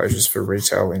large enclosures for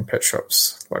retail in pet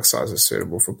shops, like sizes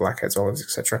suitable for blackheads, olives,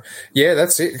 etc. Yeah,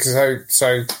 that's it.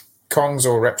 So Kongs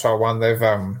or Reptile One,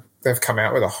 they've come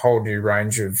out with a whole new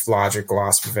range of larger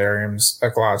glass vivariums,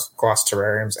 glass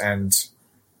terrariums, and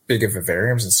bigger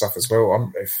vivariums and stuff as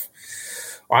well.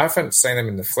 I haven't seen them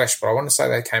in the flesh, but I want to say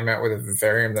they came out with a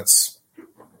vivarium that's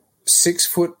 6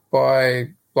 foot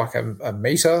by like a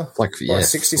meter, like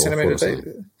 60 centimeter deep.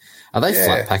 Are they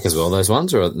flat pack as well, those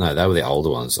ones? Or no, they were the older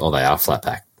ones. Oh, they are flat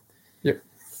pack. Yep.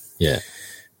 Yeah.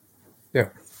 Yeah.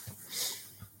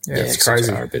 Yeah, it's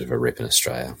crazy. Are a bit of a rip in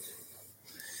Australia.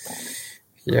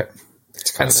 Yeah.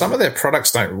 And some of their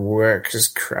products don't work as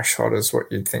crash hot as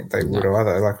what you'd think they would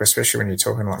either, like especially when you're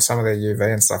talking like some of their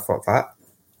UV and stuff like that.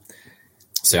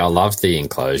 See, I love the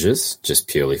enclosures just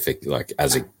purely for like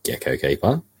as a gecko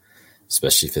keeper,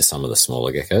 especially for some of the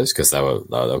smaller geckos, because they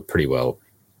were pretty well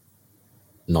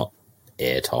not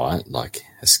airtight, like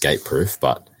escape proof,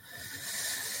 but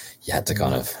you had to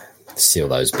kind of seal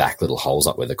those back little holes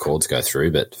up where the cords go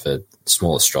through. But for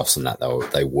smaller strophs and that,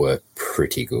 they were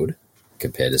pretty good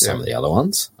compared to some of the other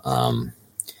ones. And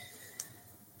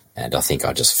I think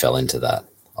I just fell into that.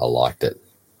 I liked it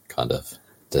kind of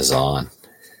design.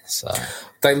 So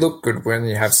they look good when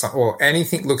you have some. Well,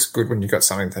 anything looks good when you've got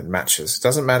something that matches. It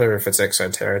doesn't matter if it's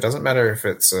Exoterra. It doesn't matter if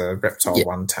it's a Reptile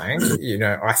One tank. You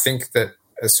know, I think that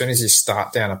as soon as you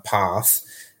start down a path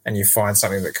and you find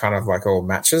something that kind of like all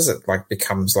matches, it like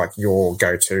becomes like your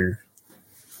go-to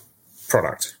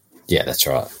product. Yeah, that's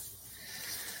right.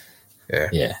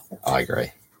 Yeah, I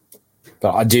agree.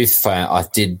 But I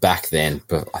did back then,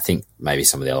 but I think maybe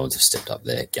some of the other ones have stepped up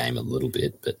their game a little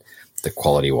bit, but the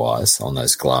quality-wise on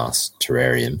those glass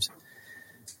terrariums,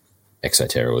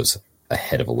 Exoterra was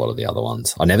ahead of a lot of the other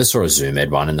ones. I never saw a Zoom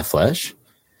Ed one in the flesh,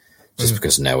 just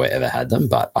because nowhere ever had them,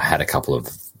 but I had a couple of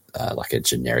like a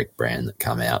generic brand that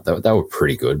come out. They were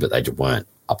pretty good, but they weren't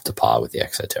up to par with the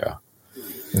Exoterra.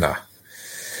 No.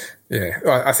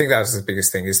 Yeah, I think that was the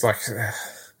biggest thing is like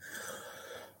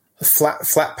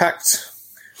flat packed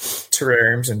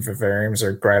terrariums and vivariums are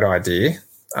a great idea.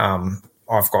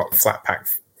 I've got flat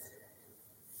packed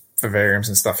vivariums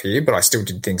and stuff here, but I still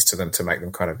did things to them to make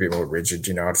them kind of a bit more rigid.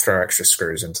 You know, I'd throw extra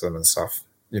screws into them and stuff,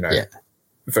 you know,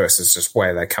 versus just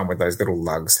where they come with those little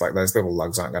lugs. Like those little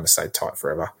lugs aren't going to stay tight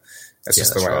forever. It's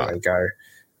just the way that they go.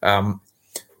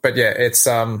 But yeah, it's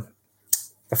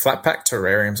the flat pack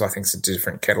terrariums, I think, is a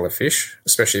different kettle of fish,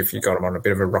 especially if you got them on a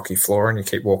bit of a rocky floor and you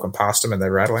keep walking past them and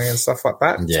they're rattling and stuff like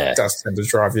that. Yeah. It does tend to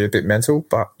drive you a bit mental,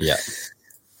 but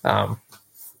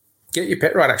Get Your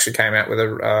Pet Right actually came out with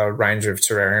a range of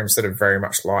terrariums that are very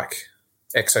much like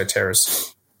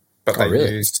Exoterras, but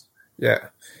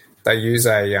they use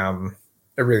a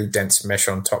really dense mesh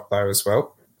on top though as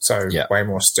well, so way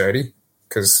more sturdy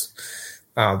because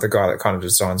the guy that kind of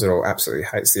designs it all absolutely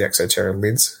hates the Exoterra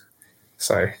lids.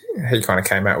 So he kind of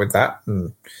came out with that,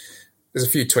 and there's a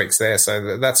few tweaks there.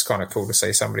 So that's kind of cool to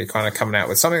see somebody kind of coming out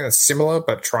with something that's similar,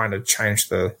 but trying to change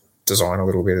the design a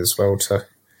little bit as well to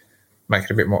make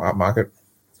it a bit more upmarket.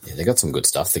 Yeah, they got some good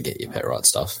stuff to Get Your Pet Right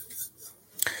stuff.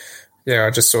 Yeah, I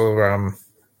just saw,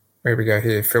 where we go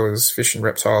here, Fillers Fish and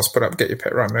Reptiles put up Get Your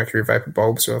Pet Right Mercury Vapor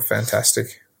bulbs who are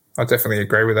fantastic. I definitely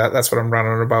agree with that. That's what I'm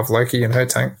running above Loki and her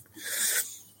tank.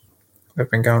 They've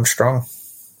been going strong.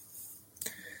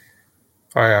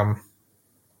 I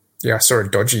saw a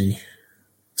dodgy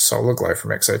solar glow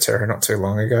from Exoterra not too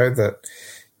long ago that,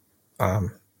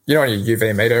 you know, on your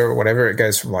UV meter or whatever, it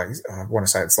goes from like, I want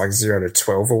to say it's like 0 to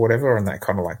 12 or whatever on that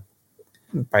kind of like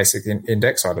basic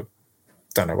index. I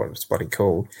don't know what it's bloody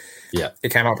called. Yeah.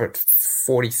 It came up at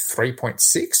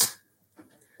 43.6.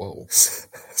 Whoa.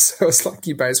 So it's like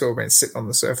you may as well have been sitting on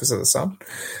the surface of the sun.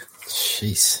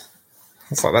 Jeez.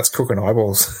 It's like that's cooking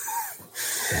eyeballs.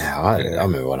 Yeah, I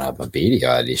remember when I had my beardy,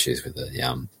 I had issues with the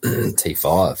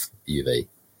T5 UV.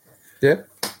 Yeah.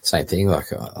 Same thing.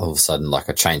 Like all of a sudden, like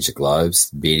I changed the globes,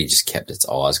 the beardy just kept its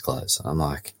eyes closed. And I'm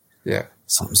like, yeah,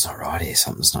 something's not right here.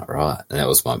 Something's not right. And it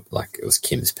was it was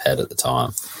Kim's pet at the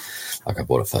time. Like I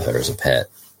bought it for her as a pet.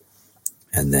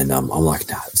 And then I'm like,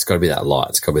 no, it's got to be that light.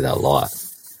 It's got to be that light.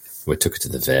 We took it to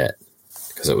the vet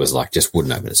because it was like just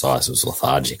wouldn't open its eyes. It was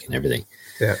lethargic and everything.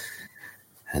 Yeah.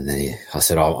 And then I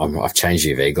said, I've changed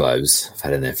UV globes. I've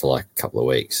had it in there for like a couple of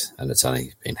weeks, and it's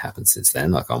only been happened since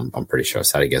then. Like I'm pretty sure.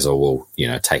 So he goes, oh, well,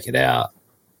 take it out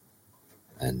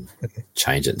and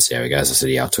change it and see how it goes. I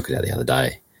said, yeah, I took it out the other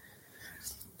day.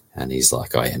 And he's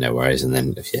like, oh, yeah, no worries. And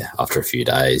then, after a few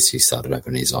days, he started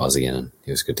opening his eyes again and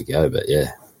he was good to go. But,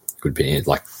 yeah, good be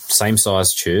like same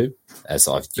size tube as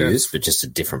I've used, but just a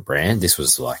different brand. This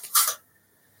was like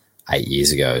 8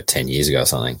 years ago, 10 years ago or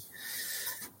something.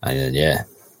 And then,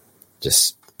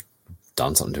 just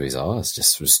done something to his eyes.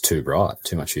 Just was too bright,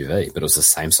 too much UV. But it was the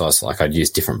same size. Like I'd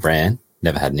used different brand,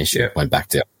 never had an issue. Yeah. Went back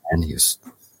to it and he was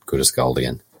good as gold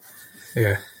again.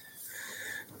 Yeah.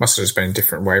 Must have just been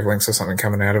different wavelengths or something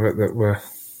coming out of it that were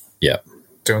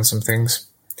doing some things.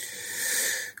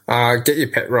 Get Your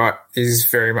Pet Right is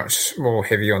very much more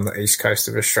heavy on the east coast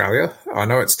of Australia. I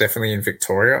know it's definitely in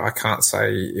Victoria. I can't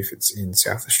say if it's in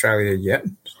South Australia yet,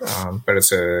 but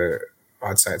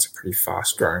I'd say it's a pretty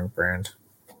fast-growing brand.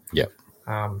 Yep.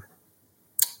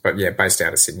 But, based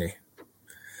out of Sydney.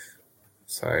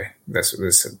 So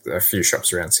there's a few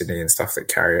shops around Sydney and stuff that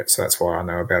carry it, so that's why I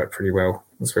know about it pretty well.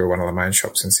 We're one of the main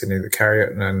shops in Sydney that carry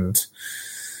it. And,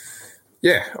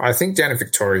 I think down in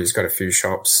Victoria he's got a few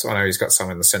shops. I know he's got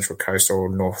some in the Central Coast or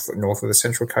north of the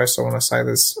Central Coast. I want to say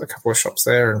there's a couple of shops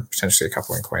there and potentially a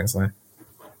couple in Queensland.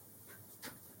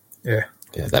 Yeah.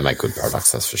 Yeah, they make good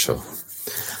products, that's for sure.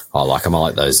 I like them. I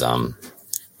like those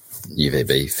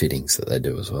UVB fittings that they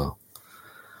do as well.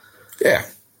 Yeah.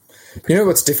 You know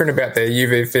what's different about their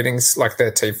UV fittings? Like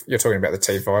you're talking about the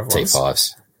T5 ones?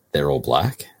 T5s. They're all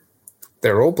black.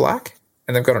 They're all black,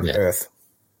 and they've got an earth.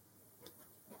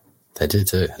 They do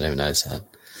too. I didn't notice that.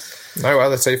 No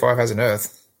other T5 has an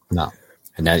earth. No.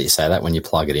 And now that you say that, when you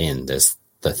plug it in, there's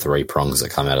the 3 prongs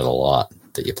that come out of the light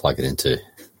that you plug it into.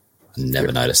 I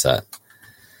never noticed that.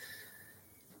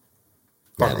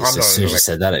 Like, as soon as you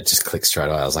said that, it just clicked straight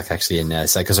away. I was like, actually, now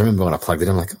say, because I remember when I plugged it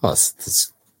in, I'm like, oh,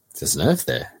 there's an earth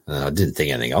there. And then I didn't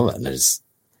think anything of it. And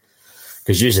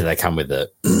because usually they come with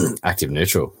the active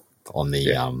neutral on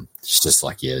the, it's just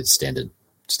like your standard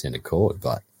cord.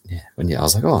 But I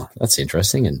was like, oh, that's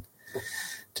interesting. And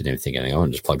didn't even think anything of it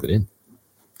and just plugged it in.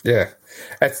 Yeah.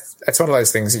 That's one of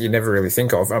those things that you never really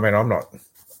think of. I mean, I'm not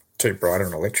too bright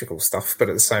on electrical stuff, but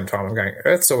at the same time, I'm going,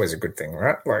 earth's always a good thing,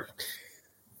 right? Like,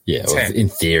 yeah, well, in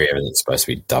theory, everything's supposed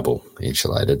to be double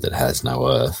insulated that has no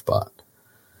earth, but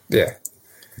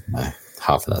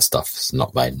half of that stuff's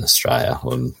not made in Australia,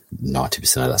 or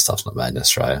 90% of that stuff's not made in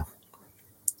Australia.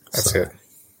 That's it.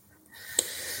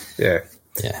 Yeah.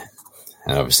 Yeah.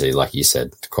 And obviously, like you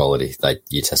said, the quality,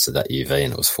 you tested that UV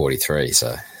and it was 43,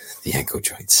 so the ankle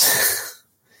joints.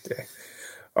 Yeah.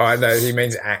 Oh, no, he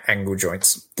means angle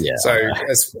joints. Yeah. So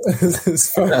as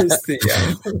far as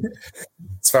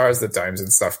as far as the domes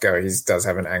and stuff go, he does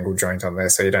have an angle joint on there,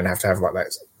 so you don't have to have like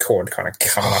that cord kind of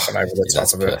coming up and over the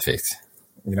top of it. Perfect.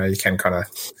 You can kind of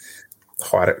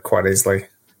hide it quite easily.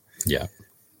 Yeah.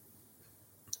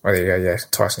 Oh, there you go. Yeah,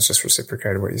 Tyson's just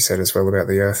reciprocated what you said as well about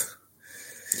the earth.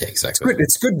 Yeah, exactly.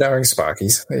 It's good knowing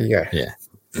Sparkies. There you go. Yeah.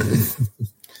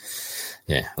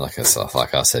 Yeah, like I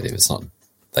said, if it's not,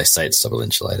 they say it's double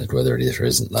insulated, whether it is or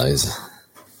isn't, those are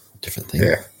a different thing.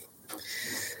 Yeah.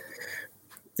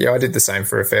 Yeah, I did the same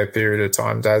for a fair period of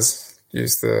time, Daz.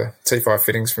 Used the T5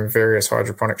 fittings from various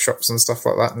hydroponic shops and stuff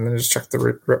like that, and then just chucked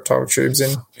the reptile tubes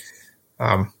in.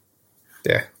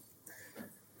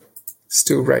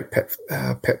 Still rate pet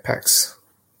packs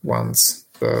ones.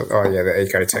 The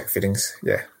Ecotech fittings.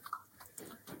 Yeah.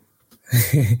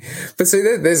 But see,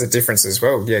 there's a difference as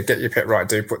well. Yeah, Get Your Pet Right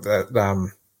do put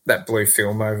that blue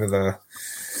film over their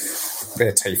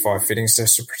T5 fittings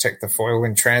just to protect the foil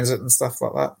in transit and stuff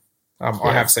like that.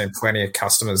 I have seen plenty of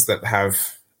customers that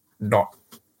have not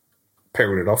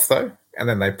peeled it off though, and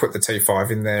then they put the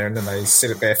T5 in there and then they sit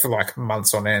it there for like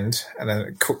months on end, and then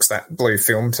it cooks that blue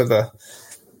film to the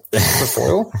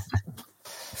foil.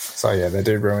 So yeah, they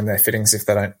do ruin their fittings if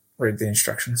they don't read the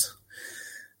instructions.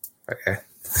 But yeah.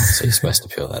 So you're supposed to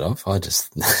peel that off? I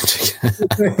just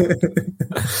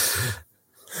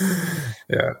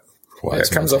Yeah. Way It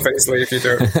too comes much off ink. easily if you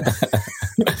do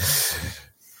it.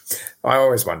 I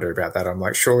always wonder about that. I'm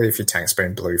like, surely if your tank's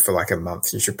been blue for like a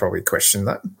month, you should probably question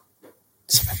that.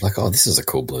 Like, oh, this is a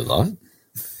cool blue light.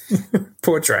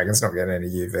 Poor dragon's not getting any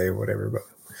UV or whatever, but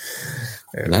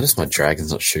I noticed my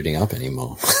dragon's not shooting up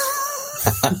anymore.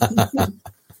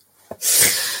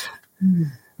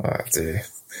 oh dear.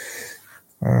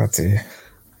 Oh dear.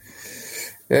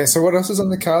 Yeah, so what else is on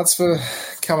the cards for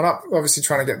coming up? Obviously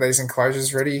trying to get these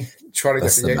enclosures ready, try to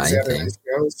That's get the the eggs main out of thing. these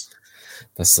girls.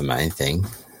 That's the main thing.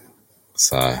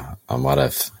 So I might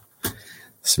have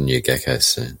some new geckos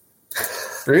soon.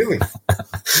 Really?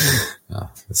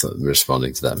 It's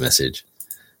responding to that message.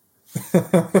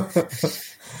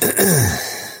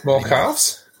 More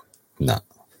calves? No,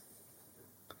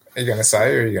 Are you going to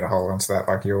say, or are you going to hold on to that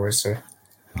like you always do?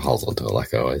 I'll hold on to it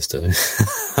like I always do.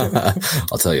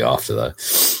 I'll tell you after, though.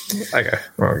 Okay,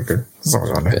 well, good. As long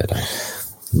as I know.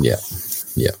 But, yeah.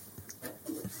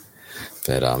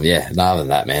 But yeah. No, other than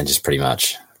that, man, just pretty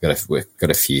much we've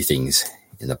got a few things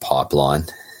in the pipeline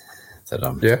that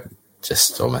I'm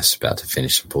just almost about to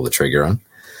finish and pull the trigger on.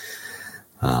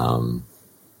 And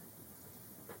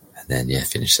then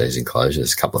finish these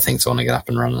enclosures. A couple of things I want to get up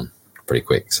and running pretty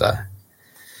quick, so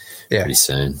pretty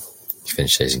soon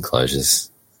finish these enclosures.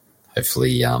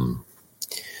 Hopefully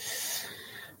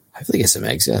get some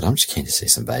eggs out. I'm just keen to see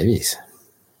some babies.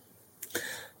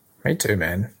 Me too,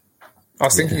 man. I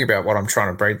was thinking about what I'm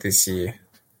trying to breed this year.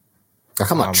 Like,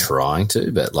 I'm not trying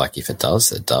to, but like if it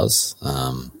does, it does.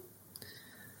 But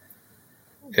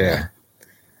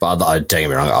don't get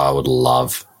me wrong, I would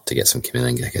love to get some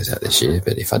chameleon geckos out this year,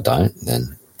 but if I don't,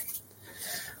 then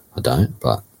I don't.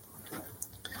 But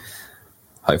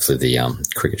hopefully the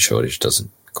cricket shortage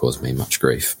doesn't cause me much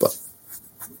grief. But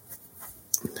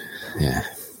yeah.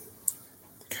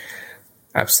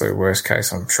 Absolute worst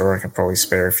case, I'm sure I can probably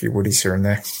spare a few woodies here and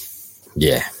there.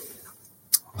 Yeah.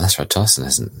 Well, that's right. Tyson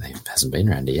hasn't been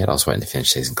around here yet. I was waiting to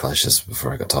finish these enclosures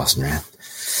before I got Tyson around.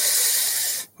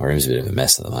 My room's a bit of a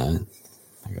mess at the moment.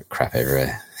 I've got crap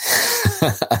everywhere.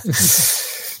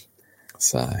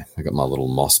 So I got my little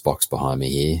moss box behind me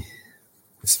here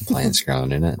with some plants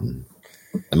growing in it, and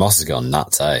the moss has gone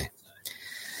nuts,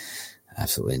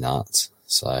 absolutely nuts.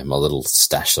 So my little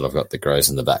stash that I've got that grows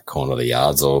in the back corner of the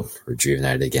yard's all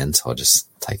rejuvenated again, so I'll just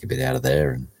take a bit out of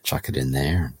there and chuck it in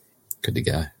there, and good to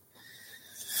go.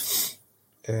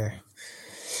 Yeah.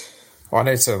 Well, I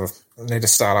need to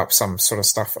start up some sort of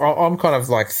stuff. I'm kind of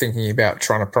like thinking about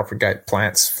trying to propagate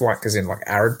plants, like as in like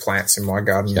arid plants in my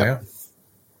garden now.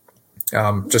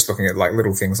 Just looking at like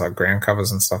little things like ground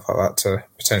covers and stuff like that to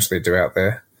potentially do out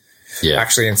there. Yeah.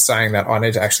 Actually, in saying that, I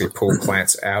need to actually pull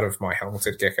plants out of my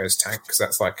helmeted gecko's tank because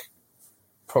that's like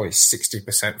probably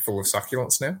 60% full of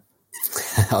succulents now.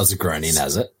 How's it grown in,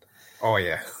 has it? Oh,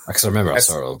 yeah. Because I remember I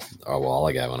saw it a while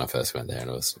ago when I first went there, and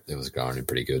it was growing in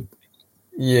pretty good.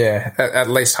 Yeah, at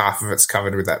least half of it's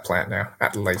covered with that plant now,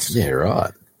 at least. Yeah,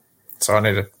 right. So I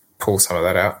need to pull some of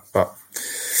that out, but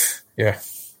yeah,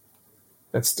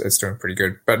 it's doing pretty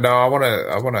good. But no, I want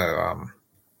to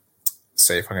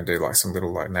see if I can do like some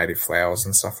little like native flowers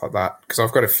and stuff like that, because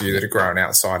I've got a few that are growing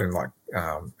outside in like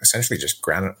essentially just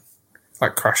granite,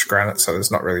 like crushed granite. So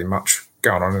there's not really much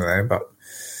going on in there, but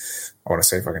I want to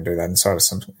see if I can do that inside of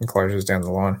some enclosures down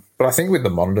the line. But I think with the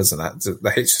monitors and that,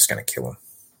 the heat's just going to kill them.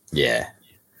 Yeah.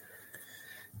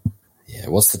 Yeah.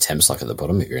 What's the temps like at the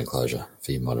bottom of your enclosure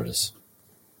for your monitors?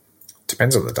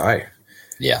 Depends on the day.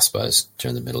 Yeah, I suppose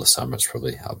during the middle of summer it's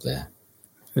probably up there.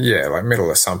 Yeah, like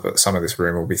middle of summer, some of this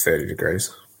room will be 30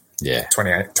 degrees. Yeah.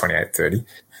 28, 30.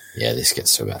 Yeah, this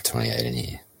gets to about 28 in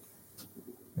here.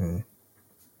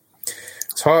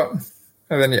 It's hot.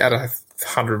 And then you add a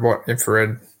 100-watt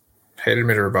infrared heat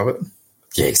emitter above it.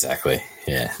 Yeah, exactly.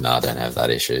 Yeah, no, I don't have that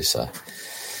issue, so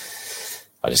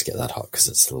I just get that hot because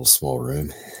it's a little small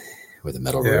room with a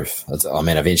metal roof. I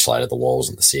mean, I've insulated the walls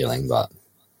and the ceiling, but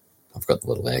I've got the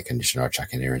little air conditioner I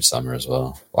chuck in here in summer as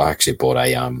well. I actually bought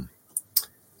a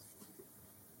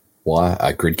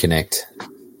Grid Connect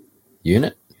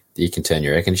unit that you can turn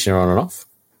your air conditioner on and off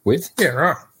with. Yeah,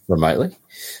 right. Remotely.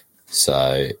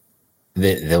 So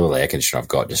the little air conditioner I've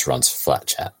got just runs flat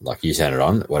chat. Like you turn it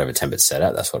on, whatever temp it's set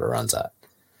at, that's what it runs at.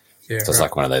 Yeah, so it's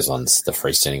like one of those ones, the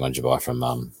freestanding ones you buy from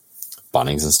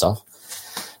Bunnings and stuff.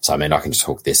 So I mean, I can just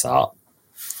hook this up,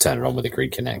 turn it on with a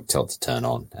Grid Connect, tell it to turn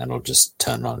on, and it'll just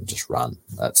turn on and just run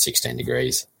at 16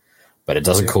 degrees. But it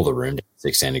doesn't cool the room down to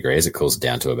 16 degrees. It cools it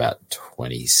down to about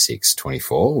 26,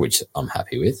 24, which I'm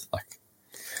happy with. Like,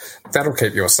 that'll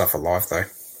keep your stuff alive, though.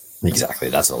 Exactly.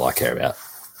 That's all I care about.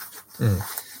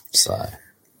 So,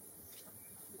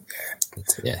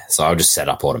 yeah. So I'll just set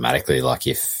up automatically. Like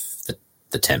if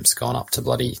the temp's gone up to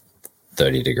bloody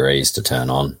 30 degrees to turn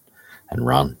on and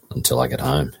run until I get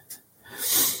home.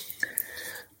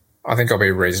 I think I'll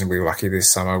be reasonably lucky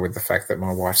this summer with the fact that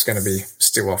my wife's going to be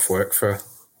still off work for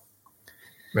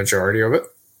majority of it.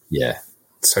 Yeah.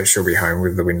 So she'll be home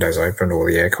with the windows open or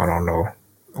the aircon on or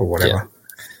whatever. Yeah.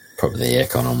 Probably the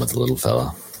aircon on with the little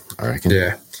fella, I reckon.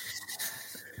 Yeah.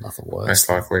 Nothing worse. Most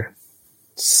likely.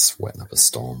 Sweating up a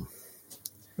storm.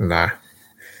 No.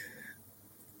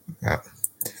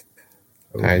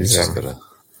 Ooh, he's just got a...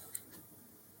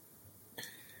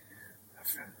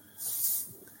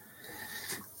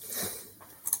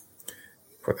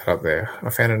 Put that up there. I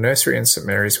found a nursery in St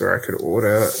Mary's where I could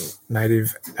order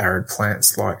native arid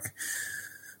plants like,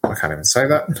 I can't even say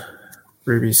that,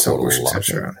 ruby, saltbush,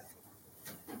 etc.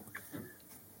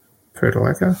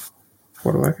 Portulaca?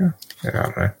 Yeah, I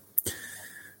don't know.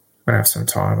 When I have some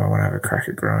time, I want to have a crack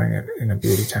at growing it in a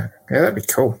beauty tank. Yeah, that'd be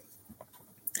cool.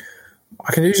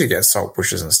 I can usually get salt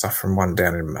bushes and stuff from one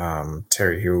down in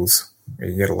Terry Hills.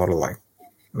 You get a lot of like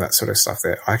that sort of stuff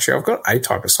there. Actually, I've got a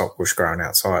type of salt bush growing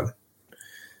outside.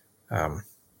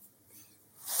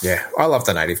 Yeah, I love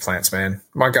the native plants, man.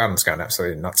 My garden's going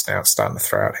absolutely nuts now. It's starting to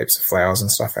throw out heaps of flowers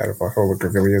and stuff out of like all the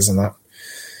grevilleas and that.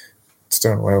 It's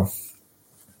doing well.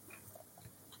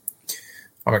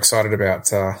 I'm excited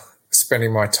about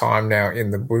spending my time now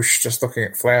in the bush just looking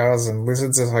at flowers and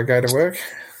lizards as I go to work.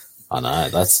 I know,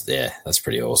 that's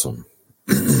pretty awesome.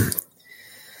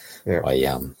 Yeah.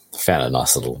 I found a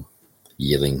nice little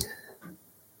yearling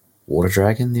water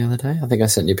dragon the other day. I think I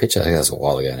sent you a picture. I think that was a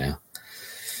while ago now.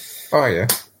 Oh, yeah.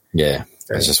 Yeah.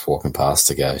 I was just walking past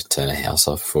to go turn the house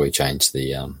off before we changed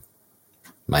the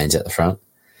mains at the front.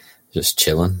 Just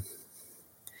chilling.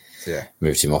 Yeah.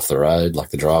 Moved him off the road, like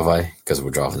the driveway, because we're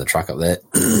driving the truck up there.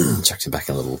 Chucked him back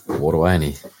in a little waterway and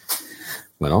he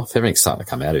went off. Everything's starting to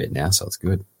come out of it now, so it's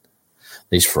good.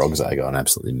 These frogs are going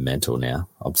absolutely mental now.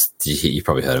 You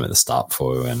probably heard them at the start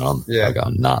before we went on. Yeah. They're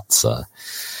going nuts. So,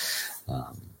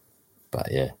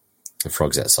 but yeah, the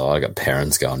frogs outside. I got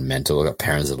parents going mental. I got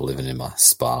parents that are living in my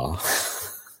spa.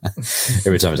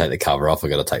 Every time I take the cover off, I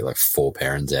got to take like 4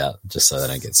 parents out just so they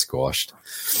don't get squashed.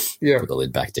 Yeah. Put the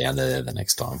lid back down there the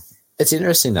next time. It's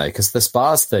interesting though, because the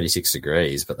spa's 36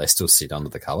 degrees, but they still sit under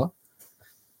the cover.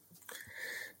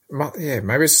 Yeah,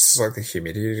 maybe it's just like the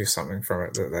humidity or something from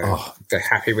it that they're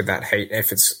happy with that heat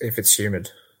if it's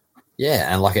humid.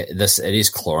 Yeah, and like it is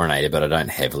chlorinated, but I don't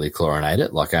heavily chlorinate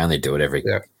it. Like I only do it every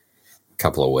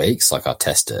couple of weeks. Like I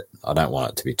test it. I don't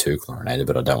want it to be too chlorinated,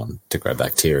 but I don't want it to grow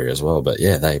bacteria as well. But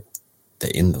yeah, they're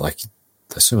in like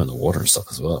they swim in the water and stuff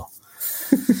as well.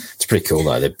 It's pretty cool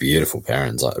though. They're beautiful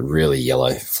parents, like really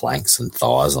yellow flanks and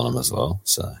thighs on them as well.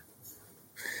 So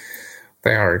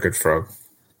they are a good frog.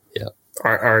 Yeah.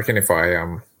 I reckon if I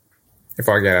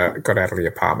got out of the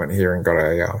apartment here and got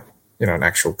a an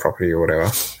actual property or whatever,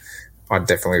 I'd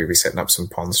definitely be setting up some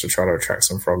ponds to try to attract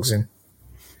some frogs in.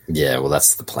 Yeah, well,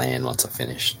 that's the plan once I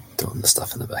finish doing the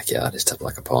stuff in the backyard is to have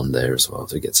like a pond there as well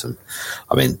to get some.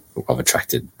 I mean, I've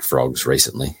attracted frogs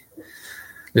recently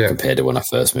compared to when I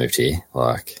first moved here.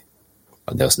 Like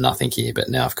there was nothing here, but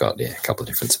now I've got a couple of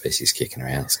different species kicking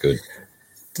around. It's good.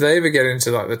 Do they ever get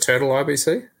into like the turtle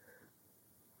IBC?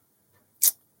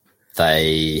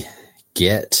 They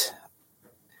get,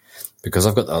 because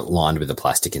I've got that lined with the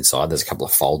plastic inside, there's a couple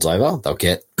of folds over. They'll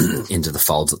get into the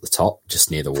folds at the top,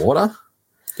 just near the water.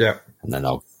 Yeah. And then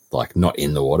they'll, like, not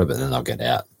in the water, but then they'll get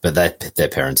out. But they're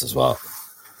parents as well.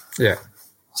 Yeah.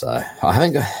 So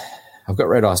I've got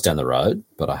red eyes down the road,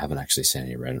 but I haven't actually seen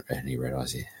any red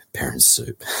eyes here. Parents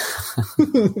soup.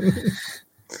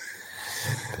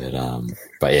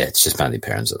 But yeah, it's just mainly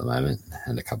parents at the moment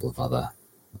and a couple of other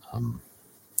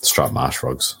striped marsh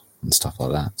frogs and stuff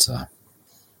like that. So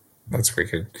that's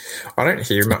wicked. I don't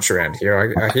hear much around here.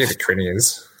 I hear the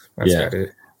crinias. That's about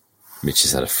it. Mitch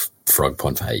has had a frog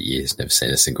pond for 8 years, never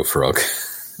seen a single frog.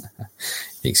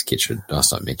 Thinks Kitchard. Oh,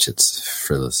 it's not Mitch, it's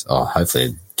Frillis. Oh,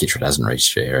 hopefully Kitchard hasn't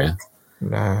reached your area.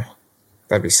 No,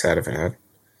 that'd be sad if it had.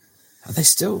 Are they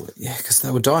still? Yeah, because they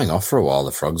were dying off for a while,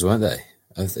 the frogs, weren't they?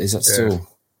 Is that still?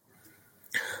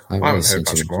 I haven't heard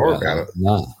much more about it.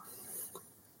 No.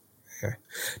 Yeah.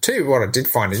 Tell you what I did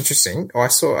find interesting. I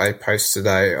saw a post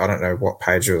today. I don't know what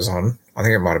page it was on. I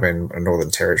think it might have been a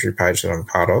Northern Territory page that I'm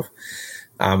part of,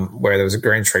 where there was a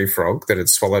green tree frog that had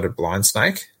swallowed a blind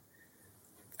snake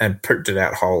and pooped it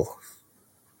out whole.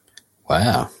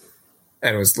 Wow.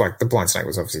 And it was like the blind snake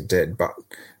was obviously dead, but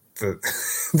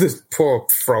the poor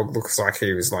frog looks like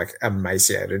he was like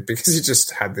emaciated because he just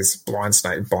had this blind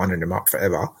snake binding him up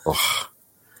forever. Oh.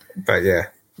 But yeah,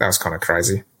 that was kind of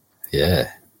crazy. Yeah.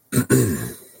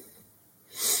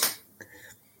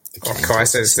 Kai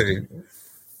says that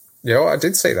Yeah, well, I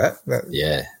did see that.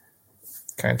 Yeah.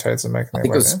 Cane toads are making I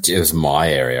their think way it was my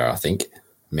area, I think.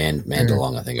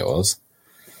 Mandalong, I think it was.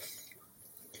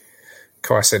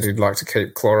 Kai said he'd like to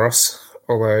keep Chloros,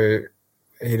 although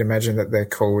he'd imagine that their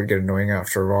call would get annoying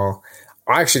after a while.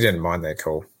 I actually didn't mind their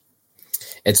call.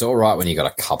 It's all right when you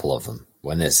got a couple of them.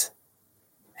 When there's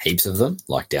heaps of them,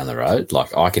 like down the road,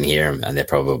 like I can hear them and they're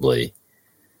probably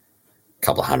a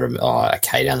couple of hundred, a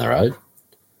K down the road,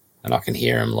 and I can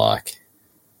hear them like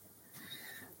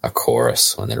a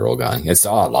chorus when they're all going. I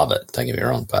love it, don't get me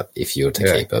wrong, but if you were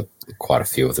to keep quite a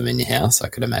few of them in your house, I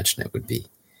could imagine it would be.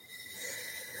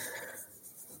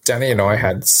 Danny and I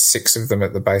had 6 of them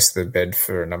at the base of the bed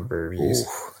for a number of years.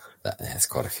 Ooh, that's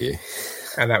quite a few.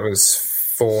 And that was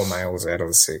 4 males out of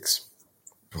the 6.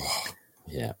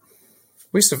 Yeah.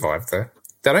 We survived though.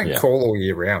 They don't call all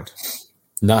year round.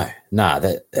 No.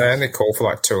 They only call for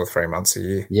like 2 or 3 months a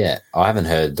year. Yeah, I haven't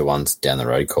heard the ones down the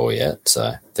road call yet.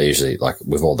 So they usually, like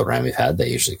with all the rain we've had, they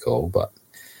usually call, but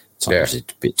it's not usually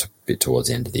a bit towards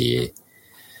the end of the year.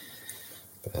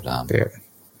 But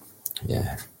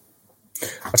yeah.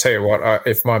 I tell you what,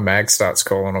 if my mag starts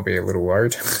calling, I'll be a little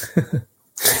worried.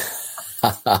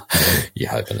 You're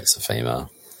hoping it's a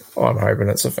female. I'm hoping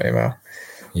it's a female.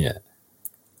 Yeah.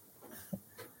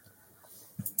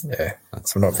 Yeah,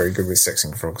 I'm not very good with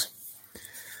sexing frogs.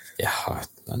 Yeah,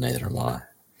 neither am I.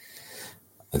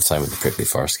 And same with the prickly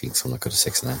forest skinks. I'm not good at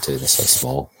sexing them too. They're so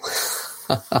small.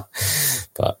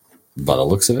 But by the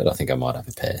looks of it, I think I might have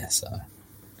a pair. So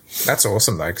that's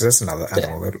awesome though, because that's another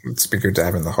animal that it's be good to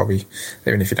have in the hobby,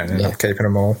 even if you don't end up keeping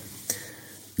them all.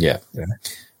 Yeah.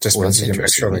 Just means you can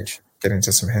make sure they get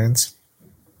into some hands.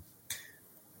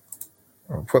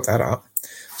 I'll put that up.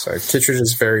 So Kittredge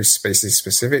is very species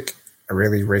specific. A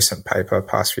really recent paper,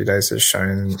 past few days, has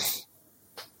shown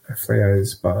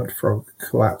Fleo's barred frog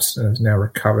collapsed and is now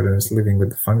recovered and is living with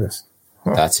the fungus.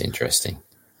 Oh. That's interesting.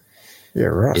 Yeah,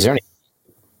 right. Is there any?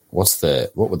 What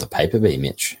would the paper be,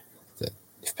 Mitch? That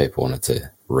if people wanted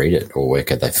to read it, or where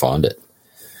could they find it?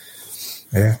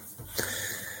 Yeah,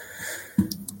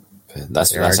 but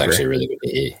that's actually really good to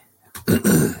hear.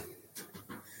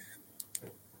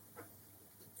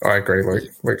 I agree, Luke.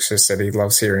 Luke just said he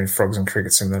loves hearing frogs and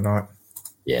crickets in the night.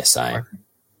 Yeah, same.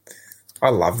 I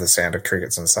love the sound of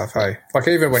crickets and stuff, hey? Like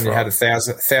even when you had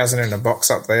 1,000 in a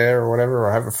box up there or whatever,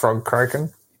 or have a frog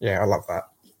croaking. Yeah, I love that.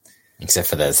 Except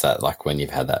for there's that, like when you've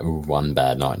had that one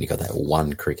bad night and you got that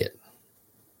one cricket.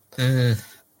 Mm.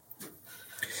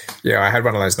 Yeah, I had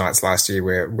one of those nights last year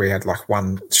where we had like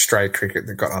one stray cricket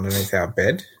that got underneath our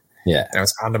bed. Yeah. And it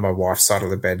was under my wife's side of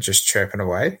the bed just chirping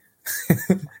away.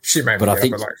 She made me up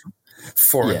at like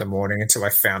 4 in the morning until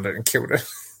I found it and killed it.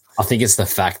 I think it's the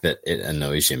fact that it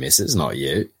annoys your missus, not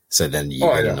you. So then you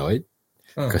get annoyed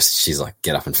because she's like,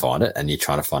 get up and find it, and you're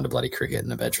trying to find a bloody cricket in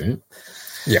the bedroom.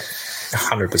 Yeah,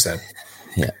 100%.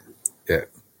 Yeah. Yeah.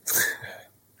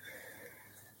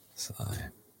 So,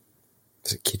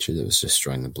 was it Kittredge that was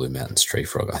destroying the Blue Mountains tree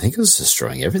frog? I think it was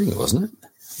destroying everything, wasn't it?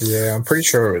 Yeah, I'm pretty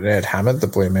sure it had hammered the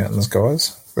Blue Mountains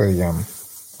guys. What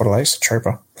are they? It's a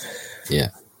trooper. Yeah.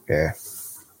 Yeah.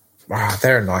 Wow,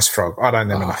 they're a nice frog. I'd own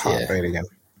them in a heartbeat again.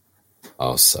 I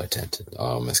was so tempted. I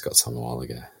almost got some a while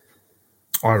ago.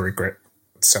 I regret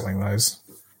selling those.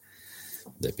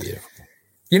 They're beautiful.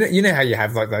 You know how you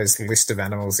have like those list of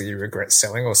animals that you regret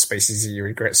selling or species that you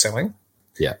regret selling?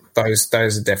 Yeah. Those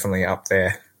are definitely up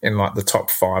there in like the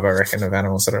top 5, I reckon, of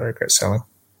animals that I regret selling.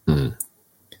 Mm.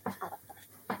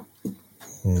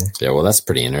 Yeah, well, that's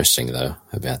pretty interesting though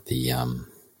about the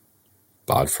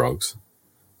barred frogs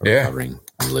recovering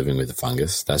and living with the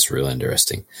fungus. That's really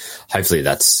interesting. Hopefully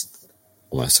that's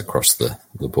almost across the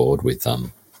board with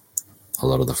a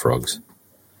lot of the frogs.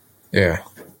 Yeah.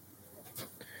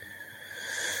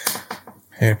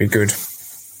 Yeah, it'd be good.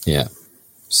 Yeah.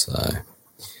 So,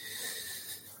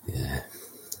 yeah.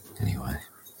 Anyway,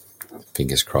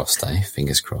 fingers crossed, eh?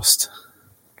 Fingers crossed.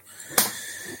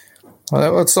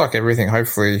 Well, it's like everything.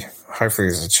 Hopefully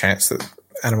there's a chance that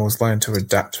animals learn to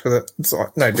adapt with it. It's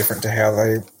like no different to how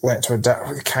they learnt to adapt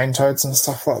with the cane toads and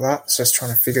stuff like that. It's just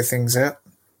trying to figure things out.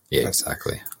 Yeah,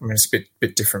 exactly. I mean, it's a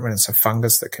bit different when it's a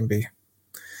fungus that can be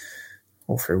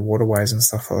all through waterways and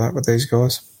stuff like that with these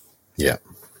guys. Yeah.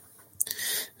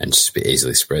 And just be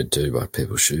easily spread too by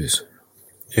people's shoes.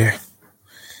 Yeah.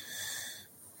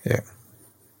 Yeah.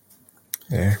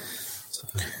 Yeah. So.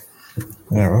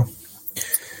 Yeah, well.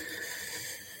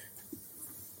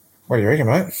 What do you reckon,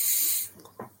 mate?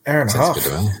 Hour and a half.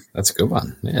 That's a good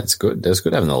one. Yeah, it's good. It was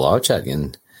good having the live chat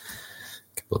again.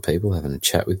 A couple of people having a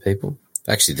chat with people.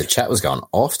 Actually, the chat was going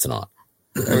off tonight.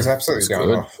 It was absolutely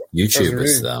going off. YouTube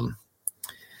was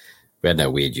we had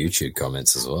no weird YouTube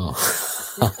comments as well.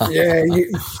 Yeah,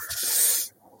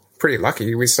 pretty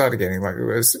lucky. We started getting, like, it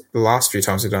was the last few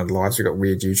times we've done lives, we got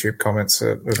weird YouTube comments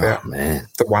at about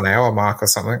the 1 hour mark or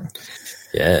something.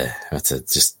 Yeah, that's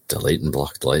just delete and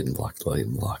block, delete and block, delete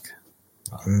and block.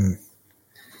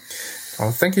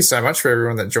 Well, thank you so much for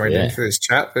everyone that joined in for this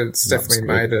chat. It's definitely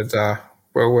made it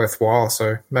well worthwhile.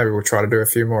 So maybe we'll try to do a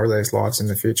few more of these lives in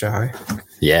the future, hey?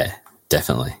 Yeah,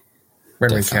 definitely.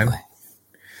 When we can.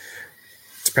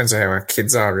 Depends on how our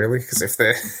kids are, really, because if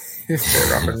they're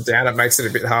up and down, it makes it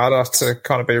a bit harder to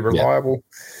kind of be reliable.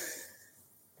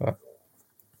 But,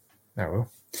 oh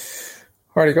well.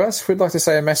 Alrighty, guys. We'd like to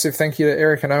say a massive thank you to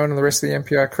Eric and Owen and the rest of the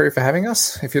MPR crew for having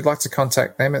us. If you'd like to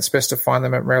contact them, it's best to find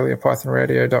them at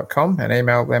moreliapythonradio.com and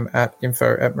email them at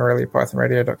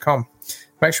info@moreliapythonradio.com.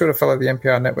 Make sure to follow the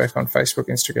MPR network on Facebook,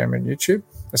 Instagram, and YouTube.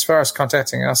 As far as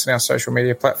contacting us in our social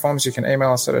media platforms, you can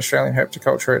email us at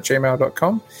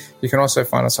australianherpetoculture@gmail.com. You can also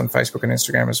find us on Facebook and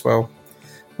Instagram as well.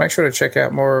 Make sure to check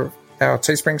out more of our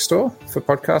Teespring store for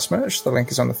podcast merch. The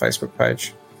link is on the Facebook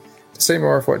page. To see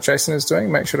more of what Jason is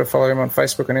doing, make sure to follow him on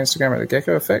Facebook and Instagram at The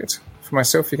Gecko Effect. For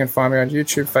myself, you can find me on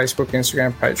YouTube, Facebook,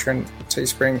 Instagram, Patreon,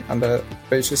 Teespring under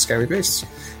Beach's Scaly Beasts.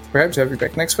 We hope to have you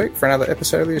back next week for another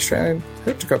episode of the Australian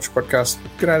Herpetoculture Podcast.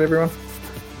 Good night, everyone.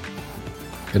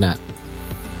 Good night.